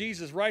have here,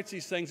 Jesus writes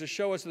these things to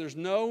show us that there's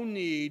no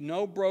need,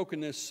 no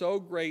brokenness so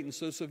great and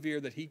so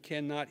severe that he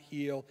cannot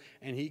heal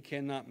and he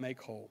cannot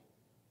make whole.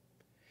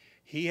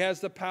 He has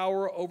the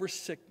power over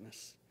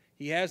sickness.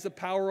 He has the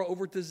power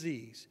over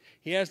disease.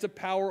 He has the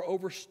power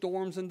over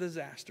storms and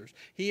disasters.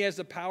 He has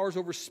the powers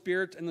over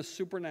spirit and the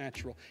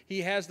supernatural.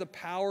 He has the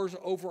powers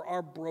over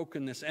our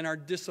brokenness and our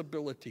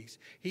disabilities.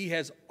 He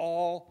has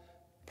all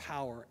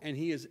power, and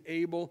he is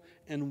able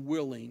and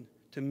willing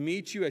to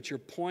meet you at your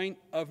point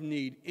of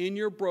need, in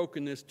your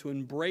brokenness, to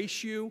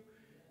embrace you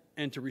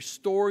and to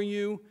restore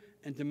you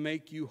and to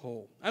make you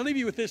whole. I leave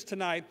you with this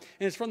tonight,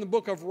 and it's from the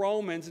book of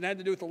Romans, and it had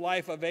to do with the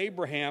life of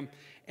Abraham.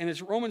 And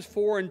it's Romans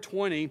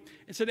 4:20.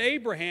 It said,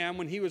 Abraham,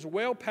 when he was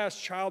well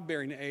past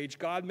childbearing age,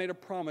 God made a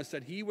promise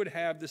that he would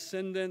have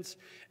descendants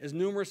as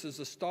numerous as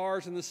the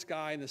stars in the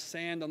sky and the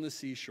sand on the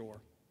seashore.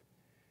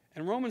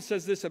 And Romans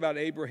says this about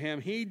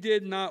Abraham: he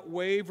did not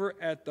waver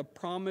at the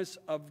promise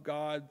of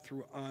God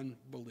through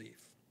unbelief.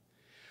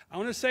 I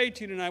want to say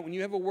to you tonight, when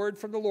you have a word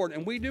from the Lord,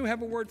 and we do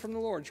have a word from the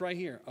Lord, it's right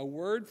here, a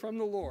word from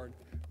the Lord,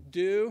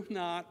 do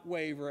not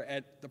waver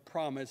at the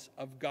promise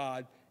of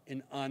God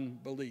in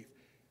unbelief.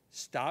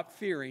 Stop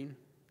fearing,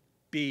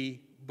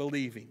 be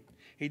believing.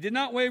 He did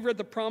not waver at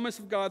the promise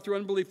of God through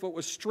unbelief, but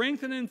was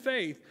strengthened in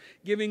faith,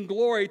 giving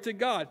glory to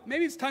God.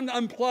 Maybe it's time to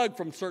unplug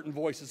from certain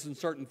voices and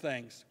certain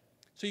things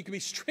so you can be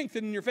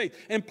strengthened in your faith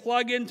and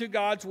plug into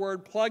God's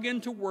word, plug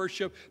into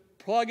worship,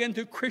 plug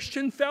into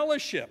Christian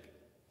fellowship,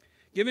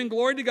 giving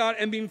glory to God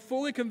and being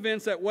fully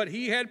convinced that what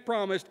he had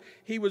promised,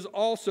 he was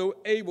also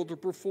able to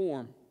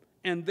perform.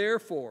 And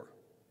therefore,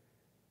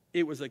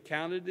 it was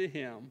accounted to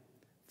him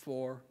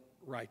for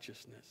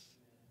righteousness.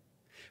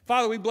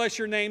 Father, we bless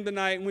your name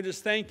tonight, and we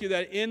just thank you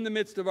that in the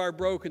midst of our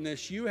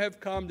brokenness, you have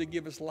come to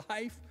give us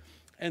life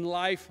and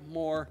life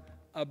more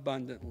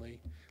abundantly.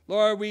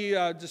 Lord, we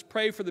just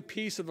pray for the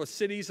peace of the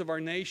cities of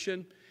our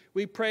nation.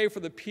 We pray for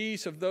the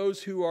peace of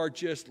those who are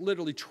just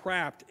literally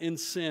trapped in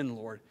sin,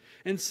 Lord.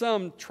 And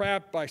some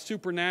trapped by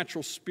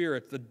supernatural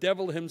spirits, the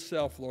devil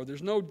himself, Lord.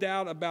 There's no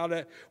doubt about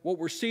it. What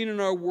we're seeing in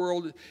our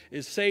world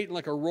is Satan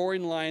like a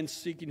roaring lion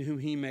seeking whom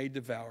he may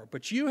devour.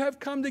 But you have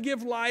come to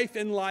give life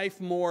and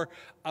life more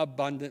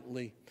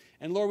abundantly.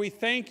 And Lord, we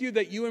thank you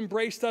that you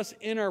embraced us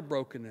in our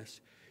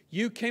brokenness.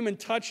 You came and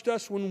touched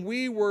us when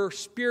we were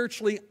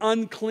spiritually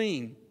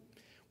unclean.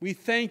 We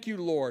thank you,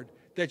 Lord,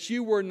 that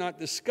you were not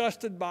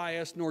disgusted by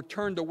us nor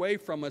turned away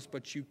from us,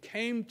 but you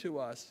came to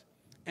us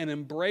and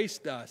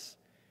embraced us.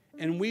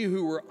 And we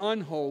who were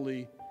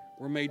unholy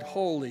were made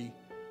holy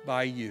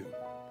by you.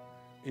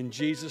 In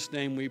Jesus'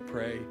 name we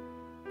pray.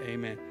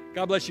 Amen.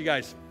 God bless you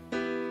guys.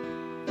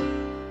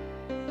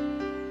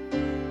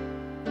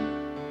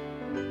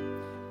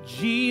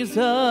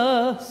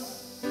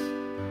 Jesus,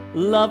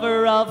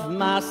 lover of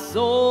my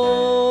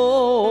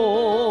soul.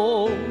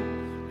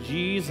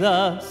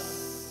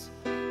 Jesus,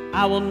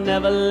 I will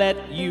never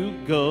let you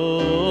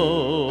go.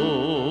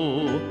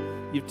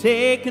 You've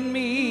taken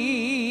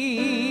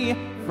me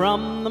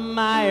from the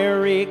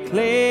miry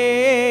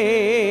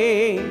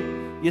clay.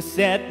 You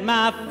set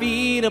my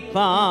feet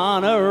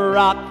upon a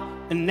rock,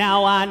 and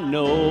now I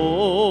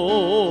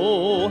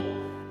know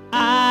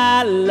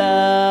I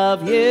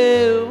love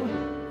you,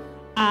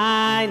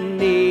 I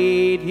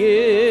need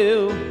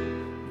you.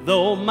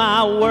 Though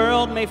my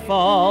world may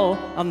fall,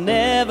 I'll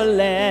never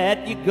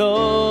let you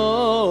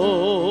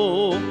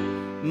go.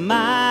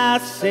 My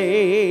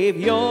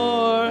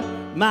Savior,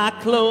 my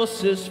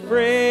closest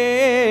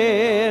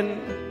friend,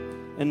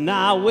 and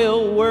I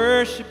will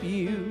worship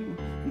you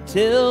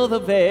until the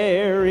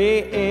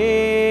very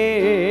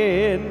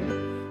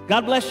end.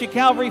 God bless you,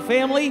 Calvary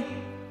family.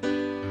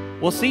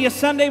 We'll see you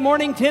Sunday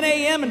morning, 10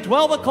 a.m. and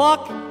 12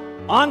 o'clock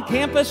on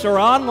campus or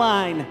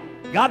online.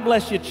 God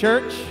bless you,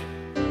 church.